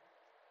tie.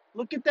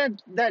 Look at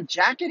that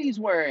jacket he's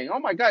wearing. Oh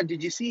my God,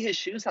 did you see his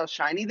shoes? How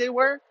shiny they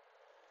were?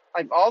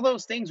 Like, all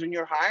those things, when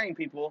you're hiring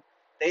people,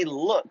 they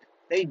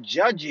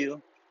judge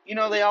you.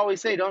 They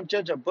always say don't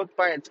judge a book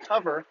by its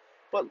cover,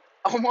 but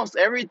almost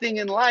everything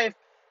in life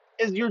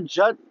is you're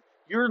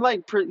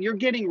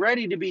getting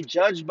ready to be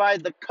judged by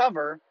the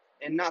cover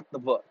and not the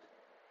book.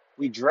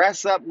 We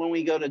dress up when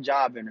we go to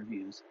job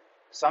interviews.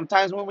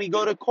 Sometimes when we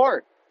go to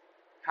court,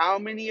 how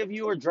many of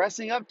you are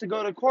dressing up to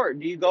go to court?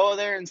 Do you go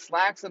there in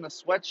slacks and a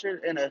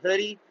sweatshirt and a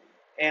hoodie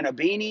and a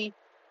beanie?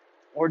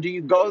 Or do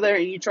you go there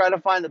and you try to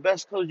find the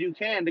best clothes you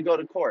can to go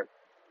to court?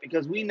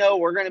 because we know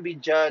we're going to be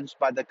judged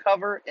by the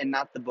cover and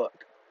not the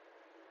book.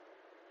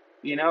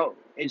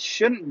 It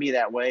shouldn't be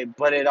that way,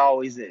 but it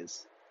always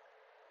is.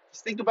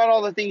 Just think about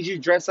all the things you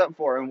dress up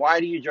for, and why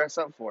do you dress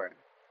up for it?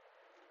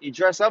 You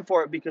dress up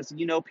for it because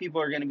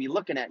people are going to be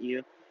looking at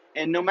you,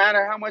 and no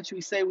matter how much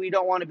we say we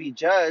don't want to be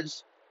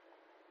judged,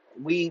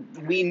 we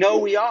know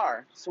we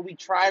are. So we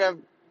try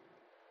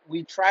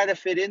to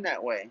fit in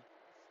that way.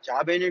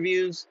 Job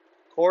interviews,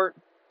 court,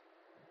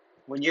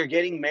 when you're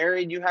getting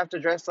married, you have to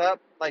dress up.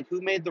 Like,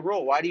 who made the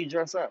rule? Why do you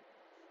dress up?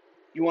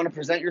 You want to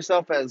present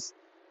yourself as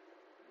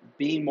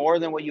being more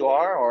than what you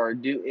are, or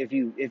if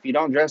you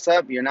don't dress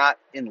up, you're not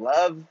in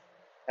love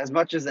as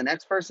much as the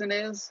next person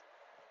is.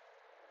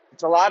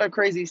 It's a lot of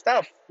crazy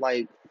stuff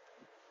like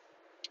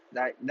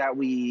that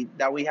we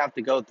have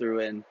to go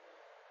through. And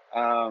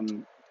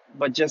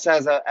but just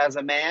as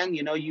a man,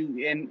 you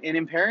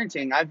in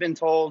parenting, I've been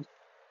told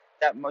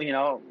that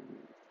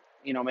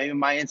maybe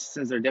my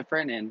instances are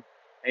different, and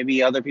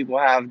maybe other people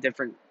have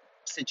different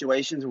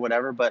situations or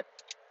whatever. But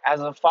as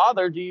a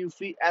father, do you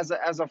feel as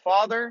a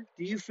father,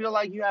 do you feel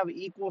like you have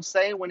equal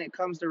say when it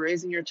comes to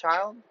raising your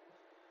child?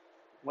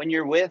 When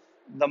you're with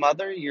the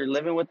mother, you're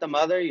living with the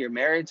mother, you're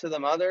married to the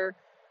mother,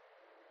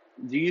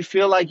 do you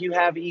feel like you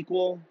have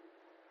equal,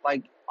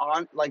 do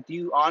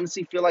you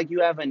honestly feel like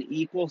you have an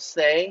equal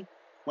say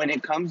when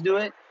it comes to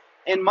it?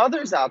 And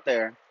mothers out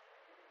there,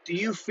 do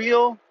you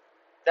feel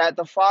that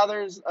the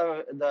fathers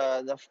of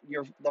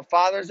the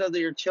fathers of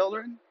your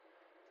children,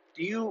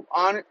 do you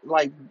on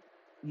like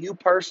you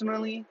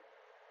personally,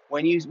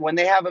 when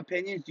they have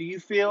opinions, do you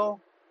feel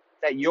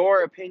that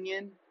your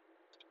opinion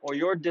or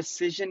your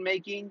decision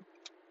making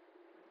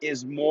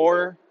is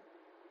more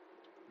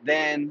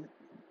than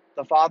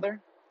the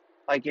father?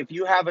 Like, if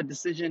you have a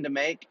decision to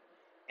make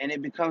and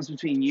it becomes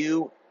between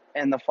you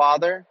and the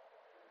father,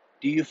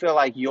 do you feel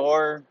like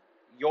your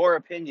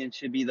opinion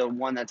should be the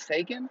one that's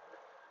taken?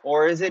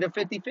 Or is it a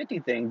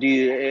 50-50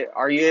 thing?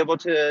 Are you able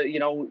to,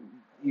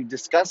 you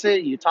discuss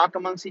it, you talk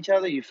amongst each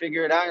other, you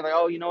figure it out, you're like,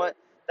 oh, you know what?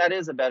 That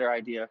is a better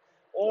idea.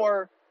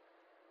 Or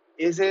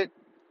is it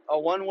a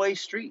one-way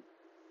street?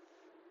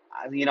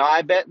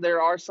 I bet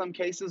there are some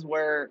cases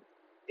where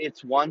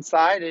it's one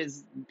side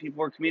is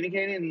people are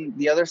communicating, and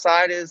the other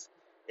side is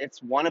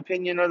it's one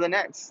opinion or the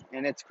next,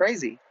 and it's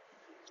crazy.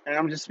 And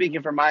I'm just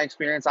speaking from my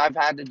experience. I've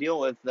had to deal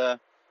with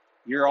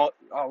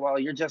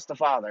you're just a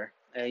father.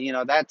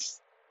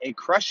 That's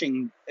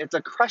it's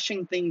a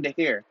crushing thing to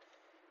hear.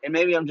 And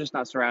maybe I'm just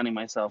not surrounding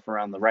myself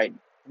around the right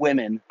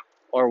women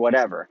or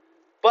whatever.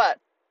 But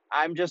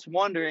I'm just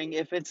wondering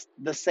if it's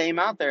the same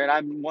out there. And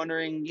I'm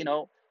wondering,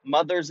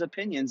 mothers'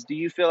 opinions. Do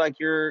you feel like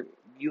you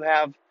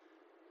have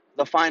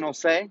the final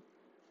say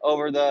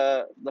over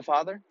the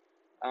father?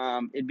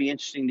 It'd be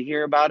interesting to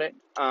hear about it.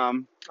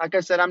 Like I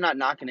said, I'm not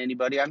knocking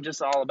anybody. I'm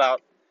just all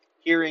about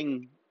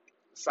hearing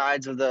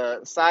sides of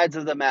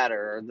the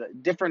matter, or the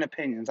different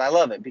opinions. I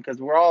love it because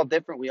we're all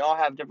different. We all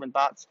have different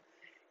thoughts.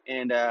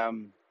 And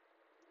I'm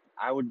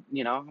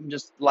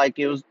just like,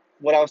 it was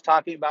what I was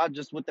talking about,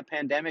 just with the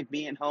pandemic,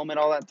 being home and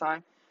all that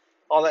time,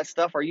 all that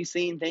stuff. Are you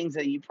seeing things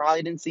that you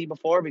probably didn't see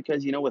before?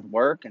 Because, with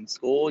work and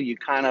school, you're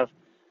kind of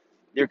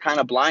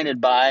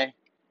blinded by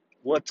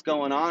what's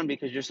going on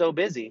because you're so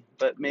busy.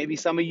 But maybe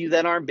some of you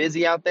that aren't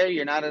busy out there,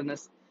 you're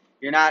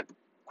not,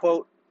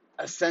 quote,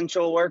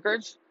 essential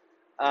workers.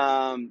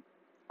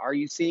 Are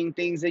you seeing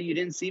things that you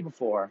didn't see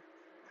before?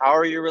 How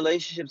are your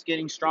relationships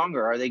getting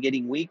stronger? Are they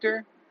getting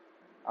weaker?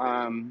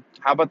 How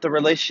about the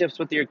relationships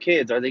with your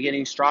kids? Are they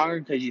getting stronger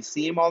because you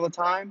see them all the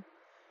time?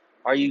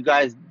 Are you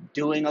guys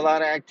doing a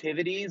lot of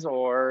activities,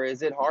 or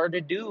is it hard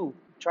to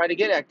try to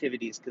get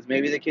activities because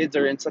maybe the kids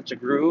are in such a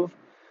groove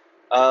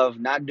of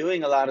not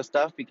doing a lot of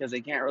stuff because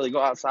they can't really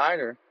go outside?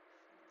 Or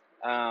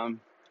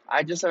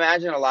I just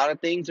imagine a lot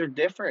of things are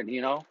different,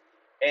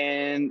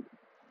 and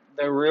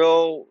the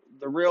real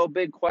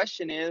big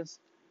question is,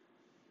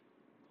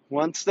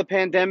 once the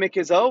pandemic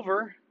is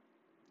over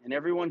and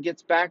everyone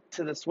gets back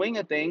to the swing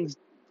of things,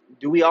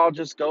 do we all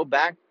just go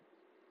back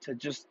to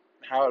just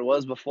how it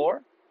was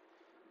before?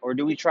 Or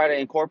do we try to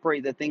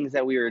incorporate the things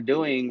that we were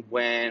doing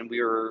when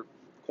we were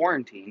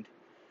quarantined?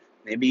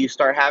 Maybe you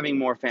start having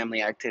more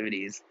family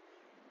activities.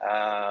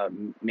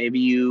 Maybe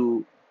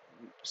you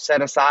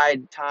set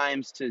aside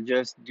times to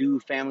just do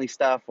family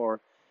stuff, or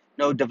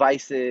no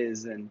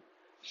devices. And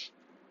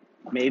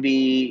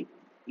maybe,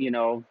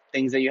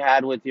 things that you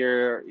had with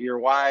your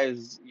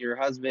wives, your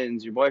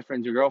husbands, your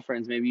boyfriends, your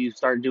girlfriends, maybe you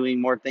start doing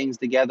more things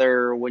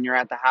together when you're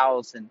at the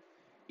house. And,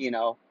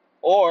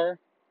 or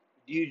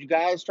do you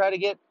guys try to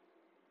get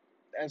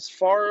as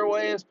far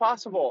away as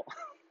possible?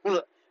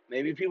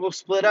 Maybe people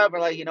split up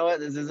and like, you know what,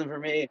 this isn't for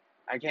me.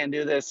 I can't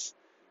do this.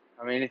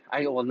 I mean,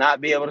 I will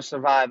not be able to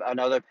survive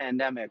another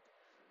pandemic.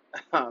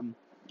 Um,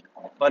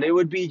 but it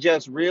would be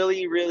just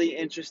really, really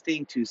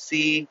interesting to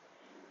see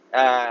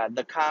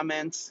the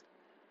comments,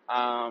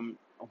 um,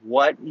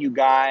 what you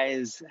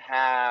guys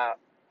have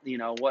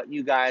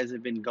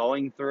been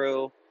going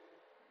through,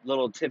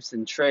 little tips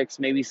and tricks,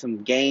 maybe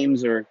some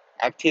games or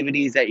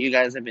activities that you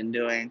guys have been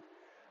doing.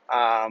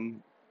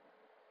 Um,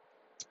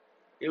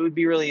 it would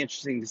be really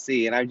interesting to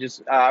see. And I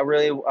just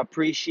really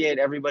appreciate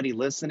everybody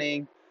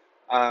listening.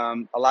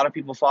 A lot of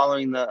people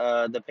following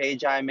the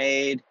page I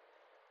made.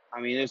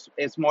 I mean,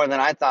 it's more than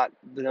I thought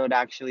they would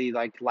actually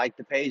like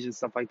the page and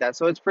stuff like that.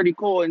 So it's pretty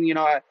cool. And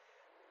a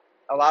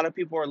lot of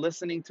people are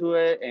listening to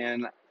it,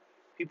 and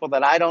people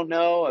that I don't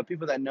know,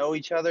 people that know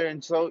each other.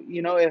 And so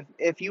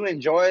if you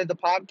enjoy the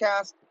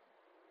podcast,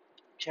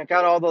 check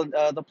out all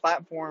the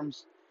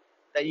platforms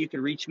that you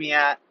can reach me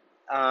at.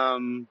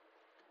 Um,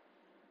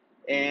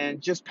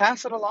 and just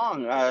pass it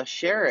along,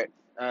 share it,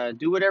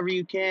 do whatever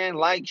you can,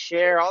 like,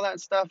 share, all that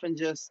stuff. And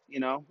just,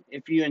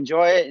 if you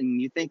enjoy it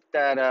and you think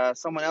that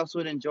someone else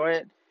would enjoy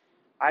it,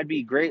 I'd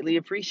be greatly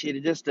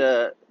appreciated, just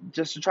to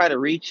try to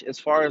reach as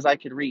far as I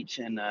could reach.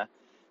 And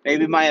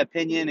maybe my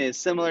opinion is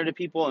similar to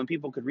people, and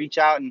people could reach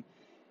out, and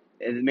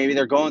maybe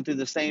they're going through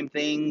the same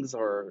things,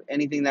 or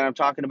anything that I'm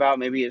talking about,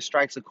 maybe it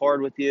strikes a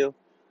chord with you.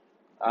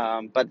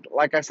 But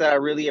like I said, I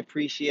really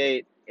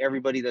appreciate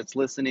everybody that's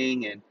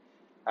listening and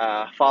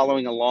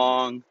following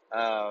along.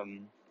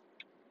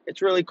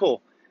 It's really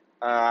cool.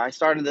 I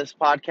started this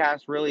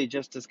podcast really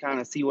just to kind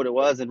of see what it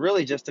was, and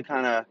really just to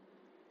kind of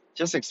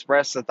just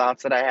express the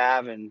thoughts that I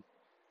have. And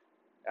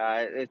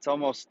it's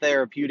almost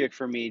therapeutic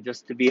for me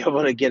just to be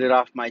able to get it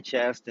off my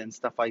chest and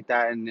stuff like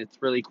that. And it's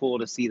really cool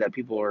to see that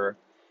people are,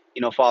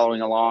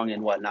 following along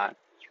and whatnot.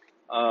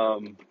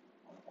 Um,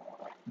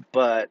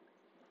 but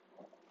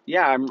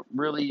yeah, I'm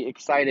really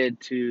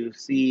excited to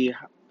see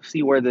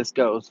where this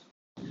goes.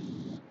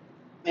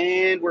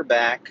 And we're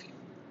back.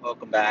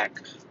 Welcome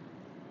back.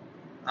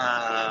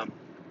 Um,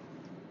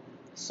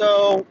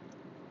 so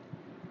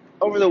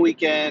over the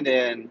weekend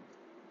and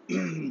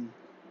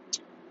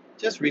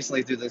just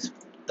recently through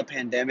the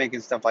pandemic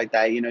and stuff like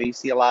that, you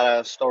see a lot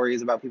of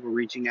stories about people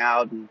reaching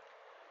out and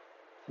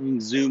doing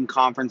Zoom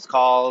conference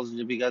calls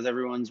because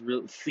everyone's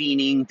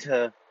fiending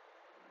to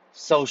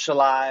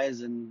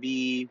socialize and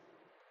be,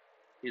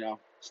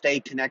 stay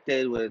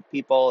connected with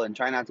people and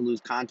try not to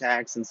lose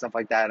contacts and stuff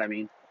like that. I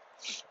mean,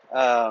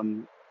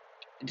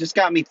 it just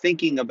got me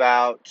thinking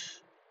about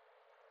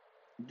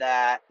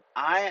that.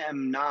 I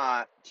am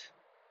not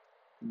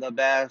the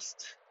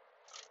best.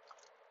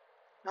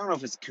 I don't know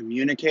if it's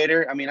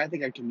communicator. I mean, I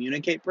think I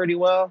communicate pretty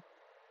well,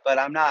 but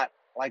I'm not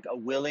like a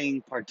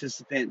willing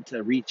participant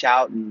to reach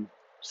out and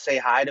say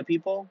hi to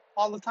people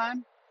all the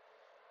time.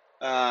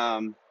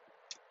 Um,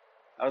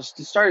 I was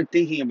just started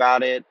thinking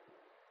about it,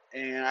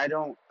 and I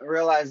don't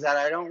realize that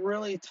I don't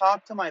really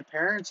talk to my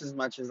parents as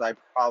much as I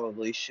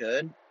probably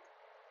should.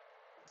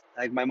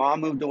 Like, my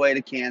mom moved away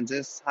to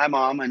Kansas. Hi,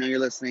 Mom. I know you're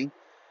listening.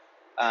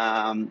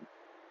 Um,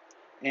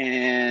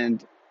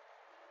 and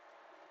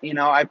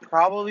I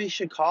probably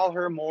should call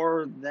her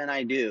more than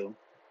I do.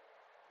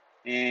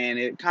 And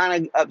it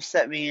kind of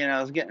upset me, and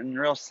I was getting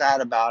real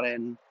sad about it.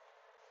 And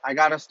I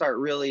got to start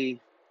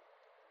really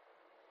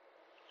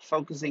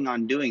focusing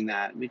on doing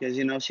that because,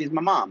 she's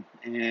my mom,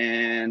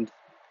 and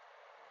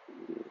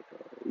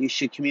you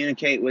should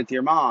communicate with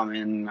your mom,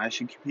 and I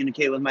should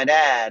communicate with my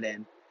dad.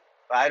 And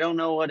but I don't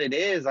know what it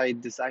is. I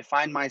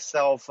find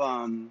myself,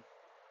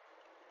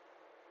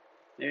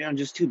 maybe I'm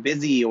just too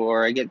busy,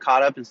 or I get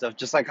caught up in stuff,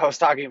 just like I was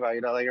talking about,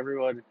 like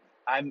everyone.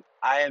 I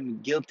am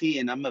guilty,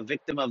 and I'm a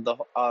victim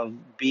of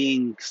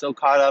being so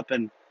caught up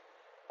in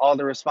all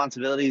the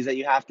responsibilities that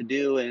you have to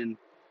do. And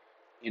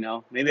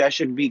maybe I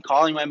should be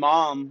calling my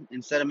mom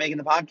instead of making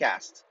the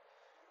podcast.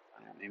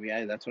 Maybe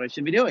that's what I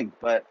should be doing.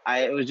 But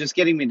it was just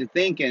getting me to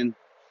think, and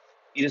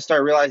you just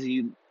start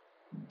realizing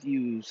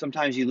you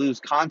sometimes you lose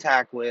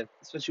contact with,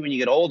 especially when you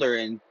get older.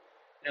 And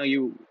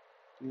you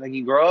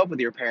grow up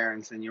with your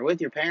parents, and you're with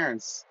your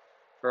parents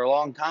for a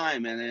long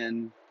time, and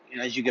then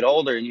as you get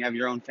older and you have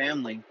your own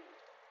family.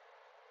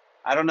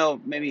 I don't know,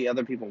 maybe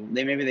other people,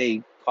 maybe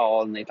they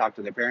call and they talk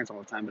to their parents all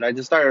the time, but I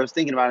was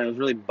thinking about it. It was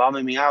really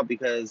bumming me out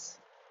because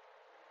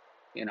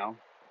you know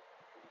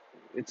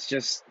it's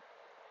just,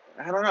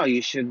 I don't know.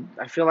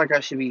 I feel like I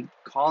should be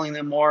calling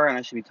them more, and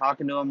I should be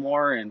talking to them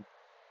more, and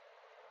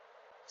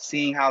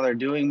seeing how they're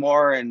doing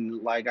more.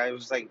 And like, I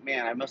was like,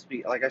 man, I must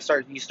be like,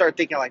 you start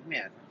thinking like,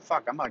 man,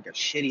 fuck, I'm like a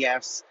shitty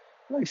ass.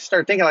 You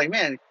start thinking like,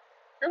 man,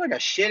 you're like a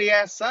shitty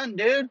ass son,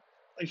 dude.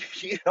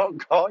 Like, you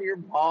don't call your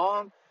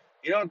mom,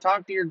 you don't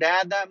talk to your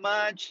dad that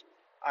much.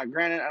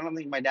 Granted, I don't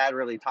think my dad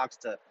really talks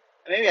to.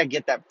 Maybe I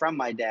get that from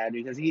my dad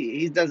because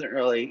he doesn't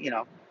really,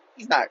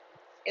 he's not,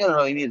 he doesn't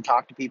really need to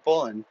talk to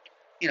people. And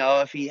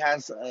if he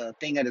has a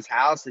thing at his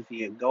house, if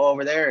you go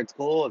over there, it's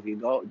cool. If you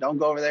don't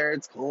go over there,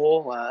 it's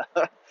cool.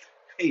 I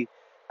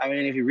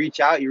mean, if you reach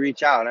out, you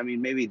reach out. I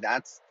mean, maybe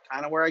that's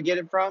kind of where I get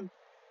it from.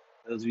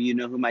 Those of you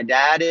know who my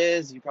dad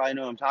is, you probably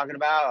know what I'm talking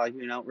about. Like,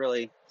 we don't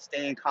really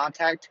stay in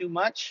contact too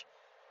much.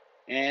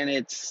 And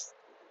it's,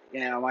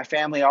 my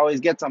family always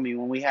gets on me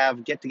when we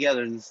have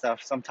get-togethers and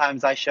stuff.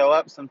 Sometimes I show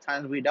up,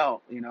 sometimes we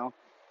don't.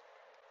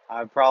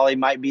 I probably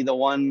might be the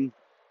one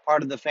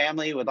part of the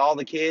family with all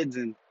the kids,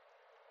 and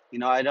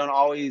I didn't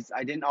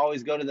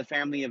always go to the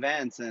family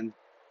events. And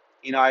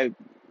you know, I,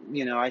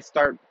 I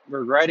start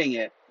regretting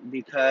it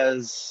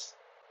because,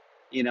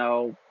 you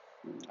know,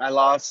 I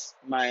lost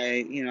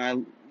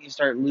you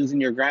start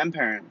losing your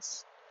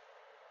grandparents.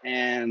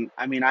 And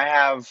I mean, I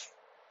have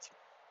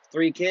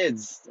 3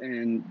 kids,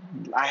 and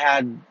I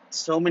had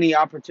so many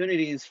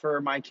opportunities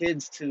for my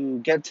kids to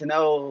get to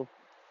know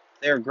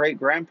their great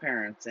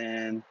grandparents.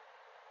 And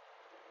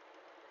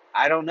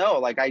I don't know,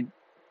 like,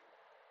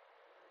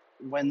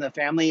 when the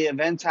family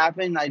events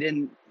happen, I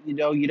didn't,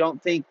 you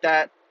don't think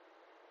that,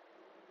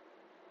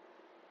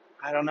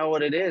 I don't know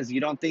what it is.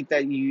 You don't think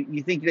that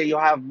you think that you'll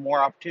have more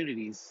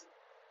opportunities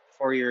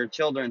for your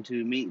children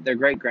to meet their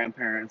great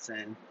grandparents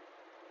and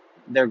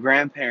their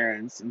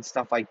grandparents and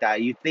stuff like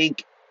that. You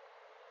think,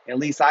 at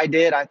least I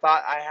did. I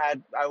thought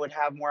I would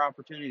have more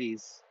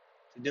opportunities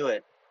to do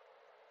it.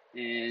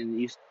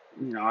 And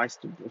I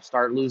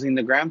start losing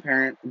the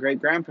great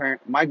grandparent,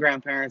 my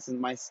grandparents, and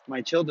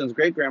my children's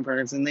great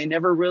grandparents, and they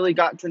never really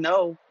got to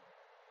know.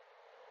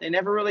 They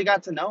never really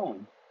got to know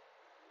them.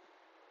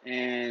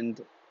 And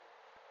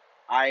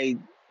I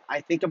I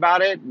think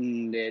about it,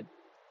 and it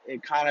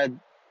kind of,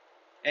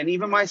 and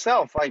even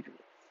myself, like,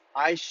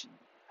 I sh-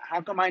 how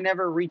come I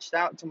never reached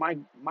out to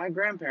my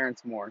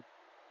grandparents more?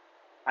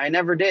 I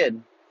never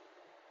did.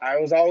 I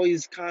was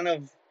always kind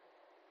of,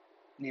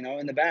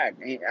 in the back.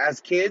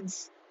 As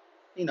kids,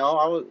 we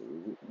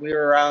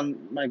were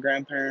around my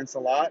grandparents a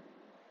lot.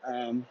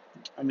 Um,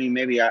 I mean,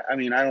 I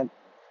don't,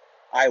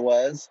 I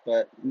was,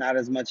 but not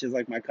as much as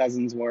like my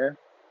cousins were.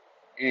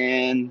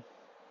 And,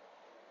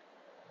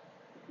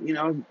 you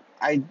know,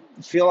 I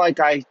feel like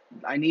I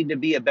need to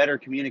be a better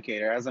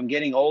communicator as I'm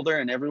getting older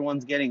and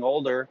everyone's getting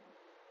older.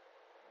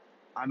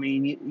 I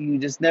mean, you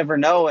just never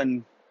know.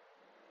 And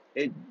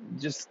it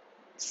just,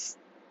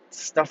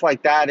 stuff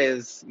like that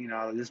is,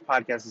 this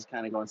podcast is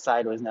kind of going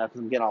sideways now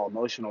because I'm getting all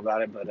emotional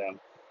about it. But,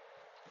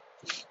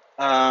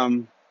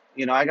 um,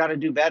 I got to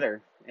do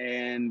better.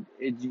 And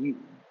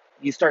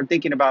you start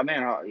thinking about,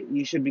 man,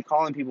 you should be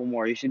calling people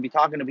more. You should be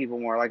talking to people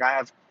more. Like,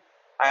 I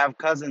have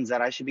cousins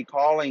that I should be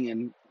calling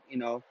and,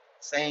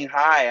 saying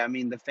hi. I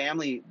mean, the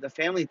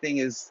family thing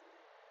is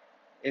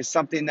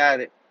something that,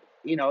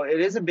 it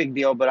is a big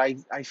deal, but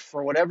I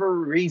for whatever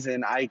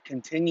reason, I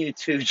continue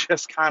to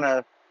just kind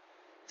of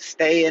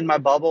stay in my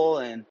bubble.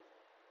 And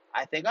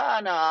I think, oh,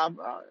 no,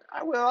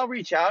 I'll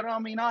reach out. I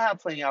mean, I'll have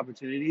plenty of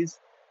opportunities.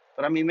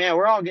 But I mean, man,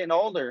 we're all getting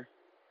older.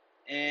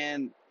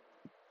 And,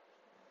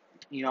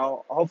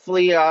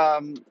 hopefully,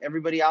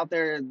 everybody out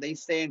there, they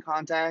stay in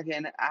contact.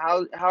 And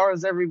how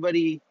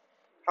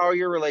are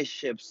your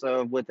relationships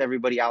with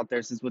everybody out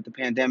there, since with the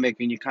pandemic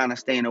and you kind of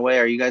staying away?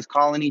 Are you guys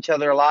calling each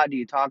other a lot? Do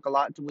you talk a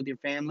lot with your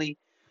family?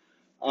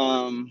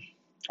 Um,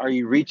 are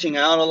you reaching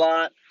out a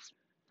lot?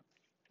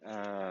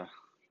 Uh,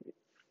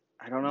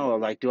 I don't know.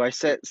 Like, do I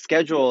set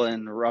schedule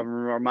and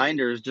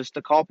reminders just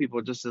to call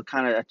people, just to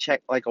kind of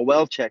check, like a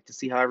well check, to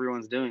see how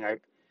everyone's doing?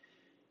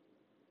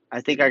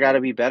 I think I got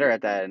to be better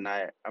at that. And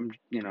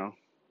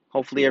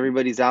hopefully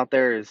everybody's out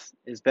there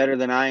is better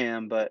than I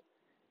am. But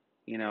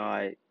you know,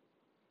 I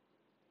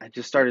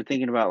just started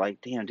thinking about,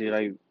 like, damn,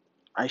 dude,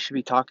 I should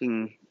be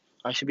talking,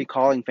 I should be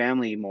calling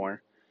family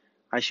more.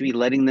 I should be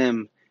letting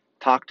them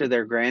talk to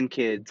their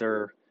grandkids.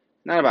 Or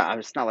not about,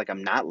 it's not like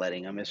I'm not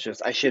letting them. It's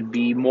just I should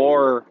be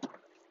more,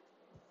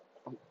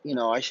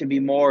 I should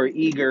be more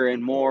eager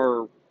and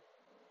more,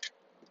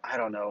 I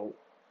don't know,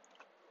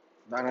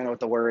 I don't know what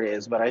the word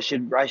is, but I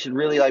should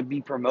really, like, be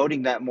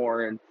promoting that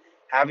more, and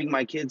having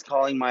my kids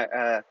calling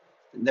my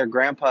their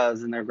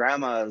grandpas and their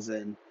grandmas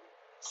and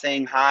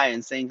saying hi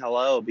and saying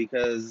hello,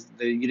 because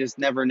you just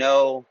never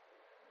know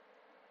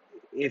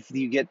if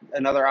you get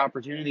another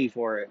opportunity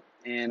for it.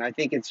 And I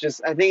think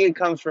it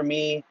comes from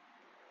me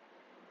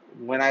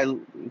when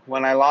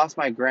I lost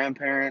my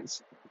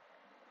grandparents.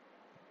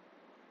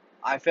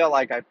 I felt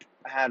like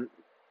had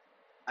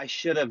I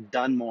should have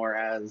done more,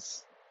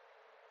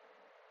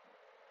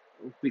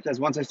 because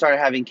once I started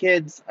having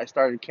kids, I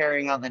started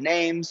carrying on the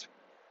names,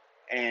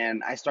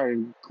 and I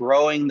started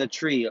growing the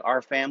tree,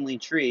 our family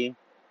tree,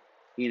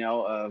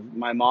 of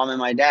my mom and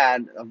my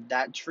dad, of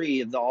that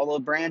tree, of all the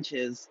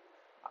branches.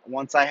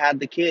 Once I had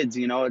the kids,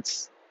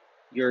 it's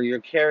you're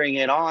carrying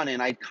it on.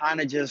 And I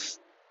kind of just,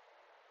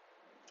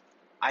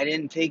 I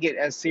didn't take it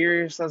as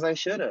serious as I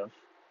should have.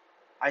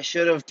 I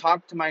should have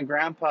talked to my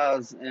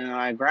grandpas and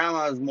my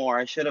grandmas more.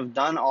 I should have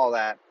done all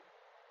that,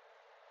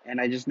 and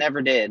I just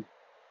never did.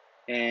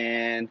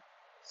 And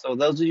so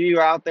those of you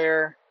out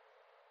there,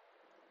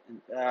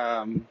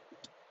 um,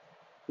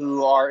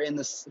 who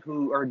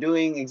are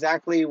doing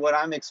exactly what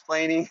I'm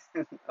explaining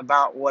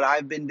about what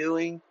I've been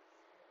doing,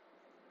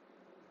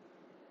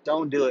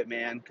 don't do it,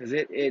 man, because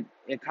it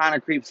kind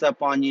of creeps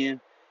up on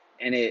you.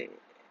 And it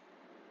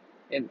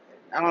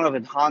I don't know if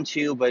it haunts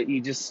you, but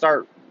you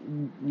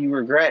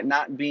regret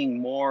not being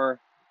more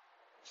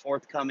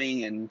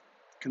forthcoming and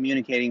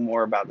communicating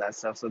more about that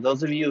stuff. So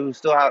those of you who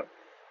still have,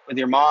 with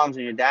your moms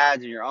and your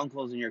dads and your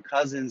uncles and your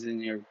cousins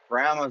and your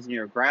grandmas and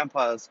your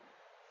grandpas,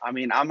 I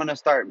mean, I'm gonna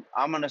start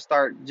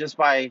just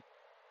by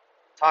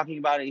talking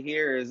about it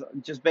here, is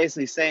just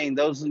basically saying,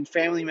 those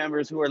family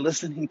members who are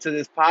listening to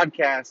this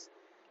podcast,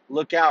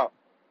 look out.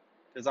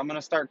 because I'm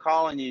gonna start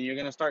calling you. And you're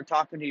gonna start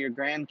talking to your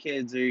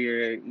grandkids or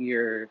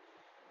your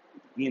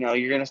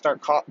you're gonna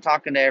start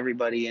talking to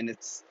everybody, and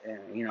it's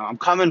I'm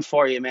coming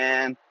for you,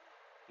 man.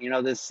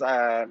 This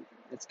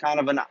it's kind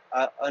of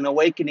an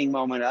awakening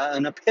moment,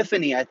 an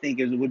epiphany. I think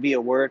would be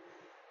a word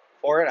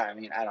for it. I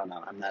mean, I don't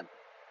know.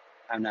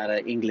 I'm not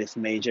an English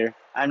major.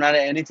 I'm not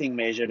an anything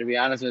major, to be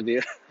honest with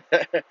you.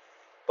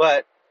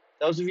 But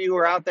those of you who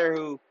are out there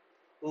who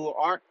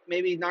aren't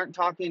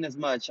talking as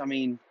much, I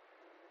mean,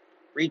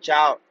 reach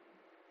out,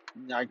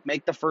 like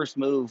make the first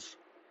move.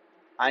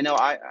 I know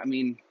I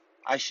mean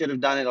I should have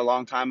done it a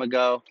long time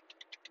ago,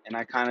 and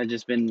I kind of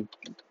just been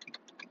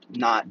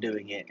not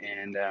doing it.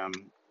 And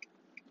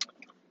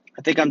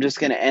I think I'm just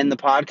gonna end the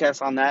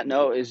podcast on that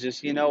note. Is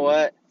just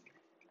what,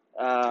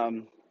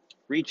 um,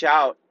 reach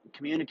out,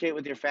 communicate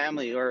with your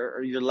family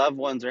or your loved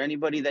ones or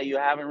anybody that you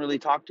haven't really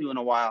talked to in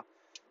a while.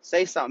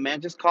 Say something,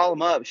 man. Just call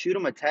them up, shoot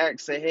them a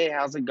text, say, hey,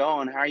 how's it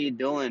going? How are you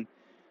doing?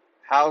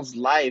 How's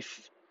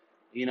life?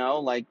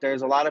 Like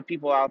there's a lot of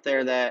people out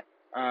there that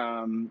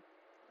um,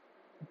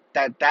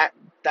 that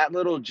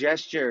little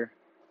gesture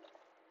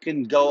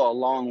can go a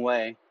long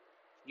way.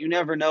 You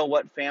never know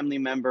what family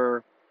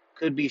member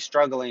could be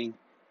struggling,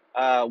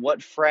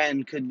 what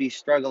friend could be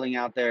struggling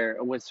out there,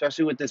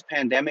 especially with this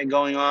pandemic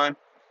going on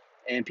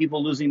and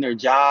people losing their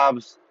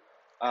jobs,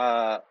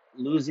 uh,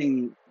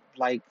 losing,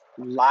 like,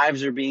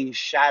 lives are being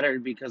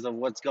shattered because of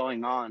what's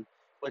going on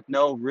with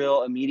no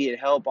real immediate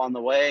help on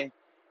the way.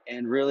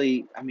 And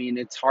really, I mean,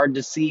 it's hard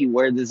to see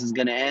where this is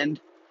going to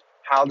end,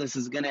 how this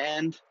is going to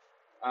end.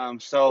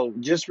 So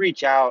just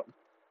reach out.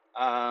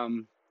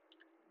 Um,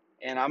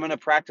 and I'm going to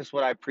practice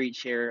what I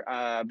preach here,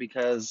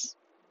 because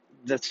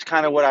that's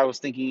kind of what I was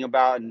thinking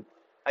about. And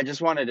I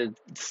just wanted to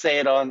say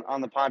it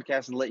on the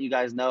podcast and let you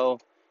guys know.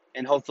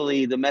 And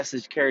hopefully the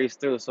message carries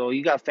through. So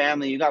you got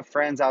family, you got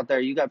friends out there,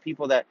 you got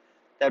people that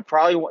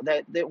probably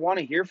that want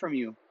to hear from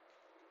you.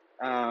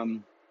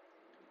 Um,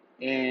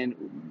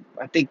 and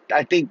I think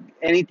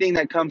anything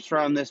that comes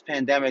from this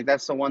pandemic,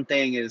 that's the one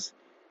thing is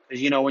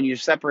when you're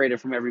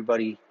separated from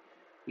everybody,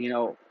 you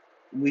know,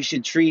 we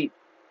should treat,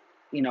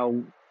 you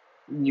know,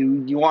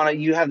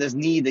 you have this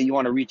need that you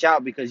want to reach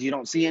out because you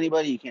don't see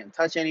anybody, you can't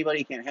touch anybody,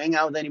 you can't hang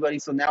out with anybody.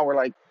 So now we're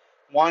like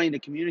wanting to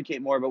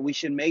communicate more, but we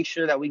should make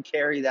sure that we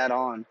carry that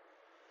on.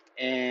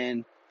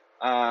 And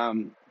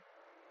um,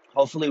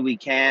 hopefully we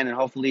can, and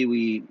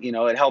hopefully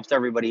it helps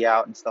everybody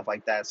out and stuff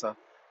like that. So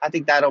I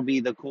think that'll be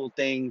the cool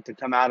thing to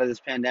come out of this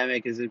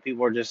pandemic is that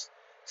people are just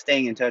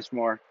staying in touch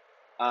more.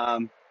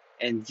 Um,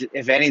 and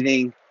if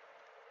anything,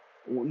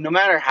 no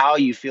matter how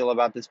you feel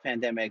about this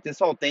pandemic, this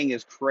whole thing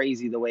is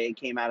crazy the way it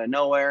came out of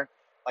nowhere.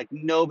 Like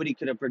nobody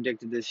could have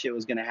predicted this shit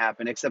was going to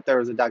happen, except there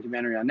was a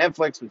documentary on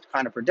Netflix which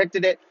kind of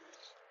predicted it.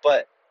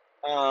 But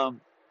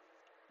um,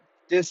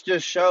 this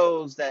just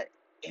shows that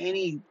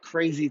any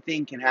crazy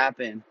thing can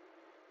happen,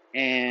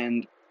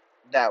 and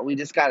that we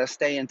just got to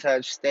stay in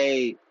touch,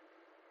 stay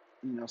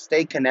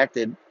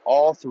connected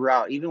all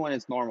throughout, even when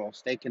it's normal.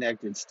 Stay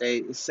connected,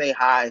 say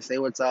hi, say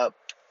what's up,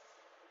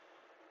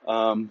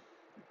 um,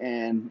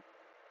 and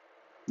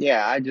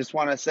yeah, I just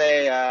want to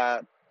say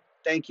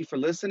thank you for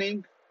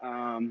listening.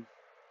 Um,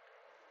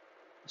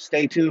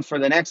 Stay tuned for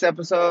the next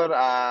episode.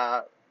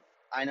 I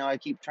know I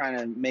keep trying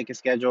to make a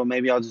schedule.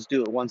 Maybe I'll just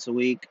do it once a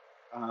week.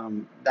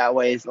 That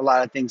way, a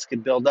lot of things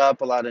could build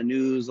up, a lot of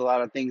news, a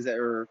lot of things that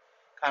are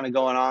kind of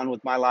going on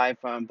with my life.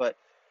 But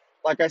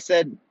like I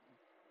said,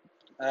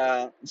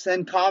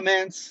 send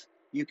comments.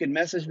 You can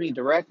message me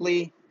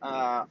directly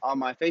on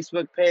my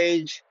Facebook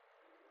page.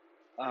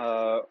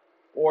 Uh,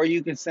 or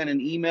you can send an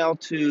email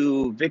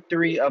to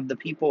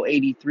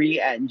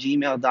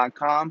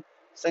victoryofthepeople83@gmail.com.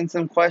 Send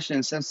some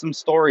questions, send some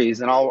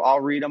stories, and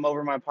I'll read them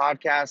over my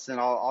podcast, and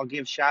I'll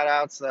give shout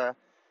outs to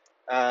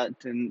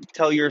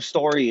tell your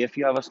story if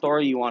you have a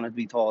story you want to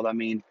be told. I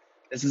mean,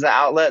 this is an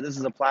outlet, this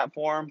is a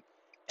platform,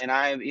 and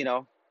I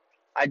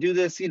do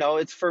this,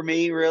 it's for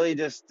me really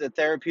just a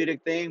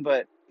therapeutic thing,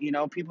 but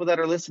people that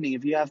are listening,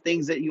 if you have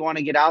things that you want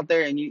to get out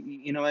there and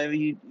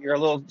maybe you're a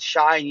little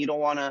shy and you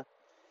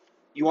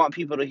want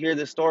people to hear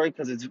this story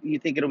because you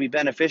think it'll be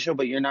beneficial,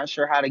 but you're not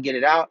sure how to get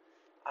it out.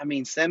 I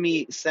mean, send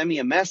me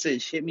a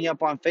message. Hit me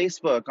up on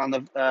Facebook on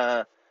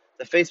the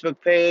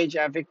Facebook page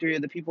at Victory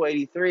of the People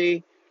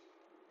 83,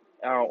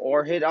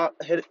 or hit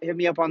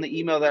me up on the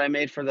email that I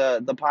made for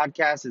the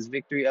podcast is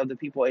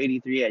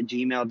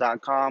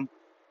victoryofthepeople83@gmail.com.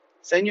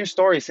 Send your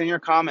stories, send your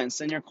comments,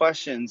 send your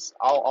questions.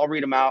 I'll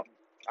read them out.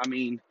 I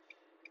mean,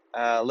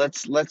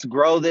 let's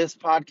grow this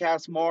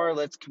podcast more.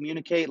 Let's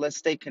communicate. Let's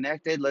stay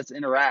connected. Let's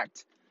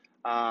interact.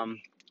 Um,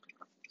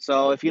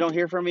 so if you don't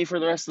hear from me for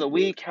the rest of the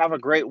week, have a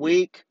great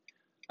week.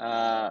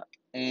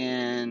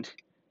 And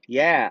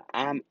yeah,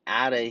 I'm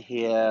out of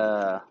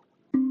here.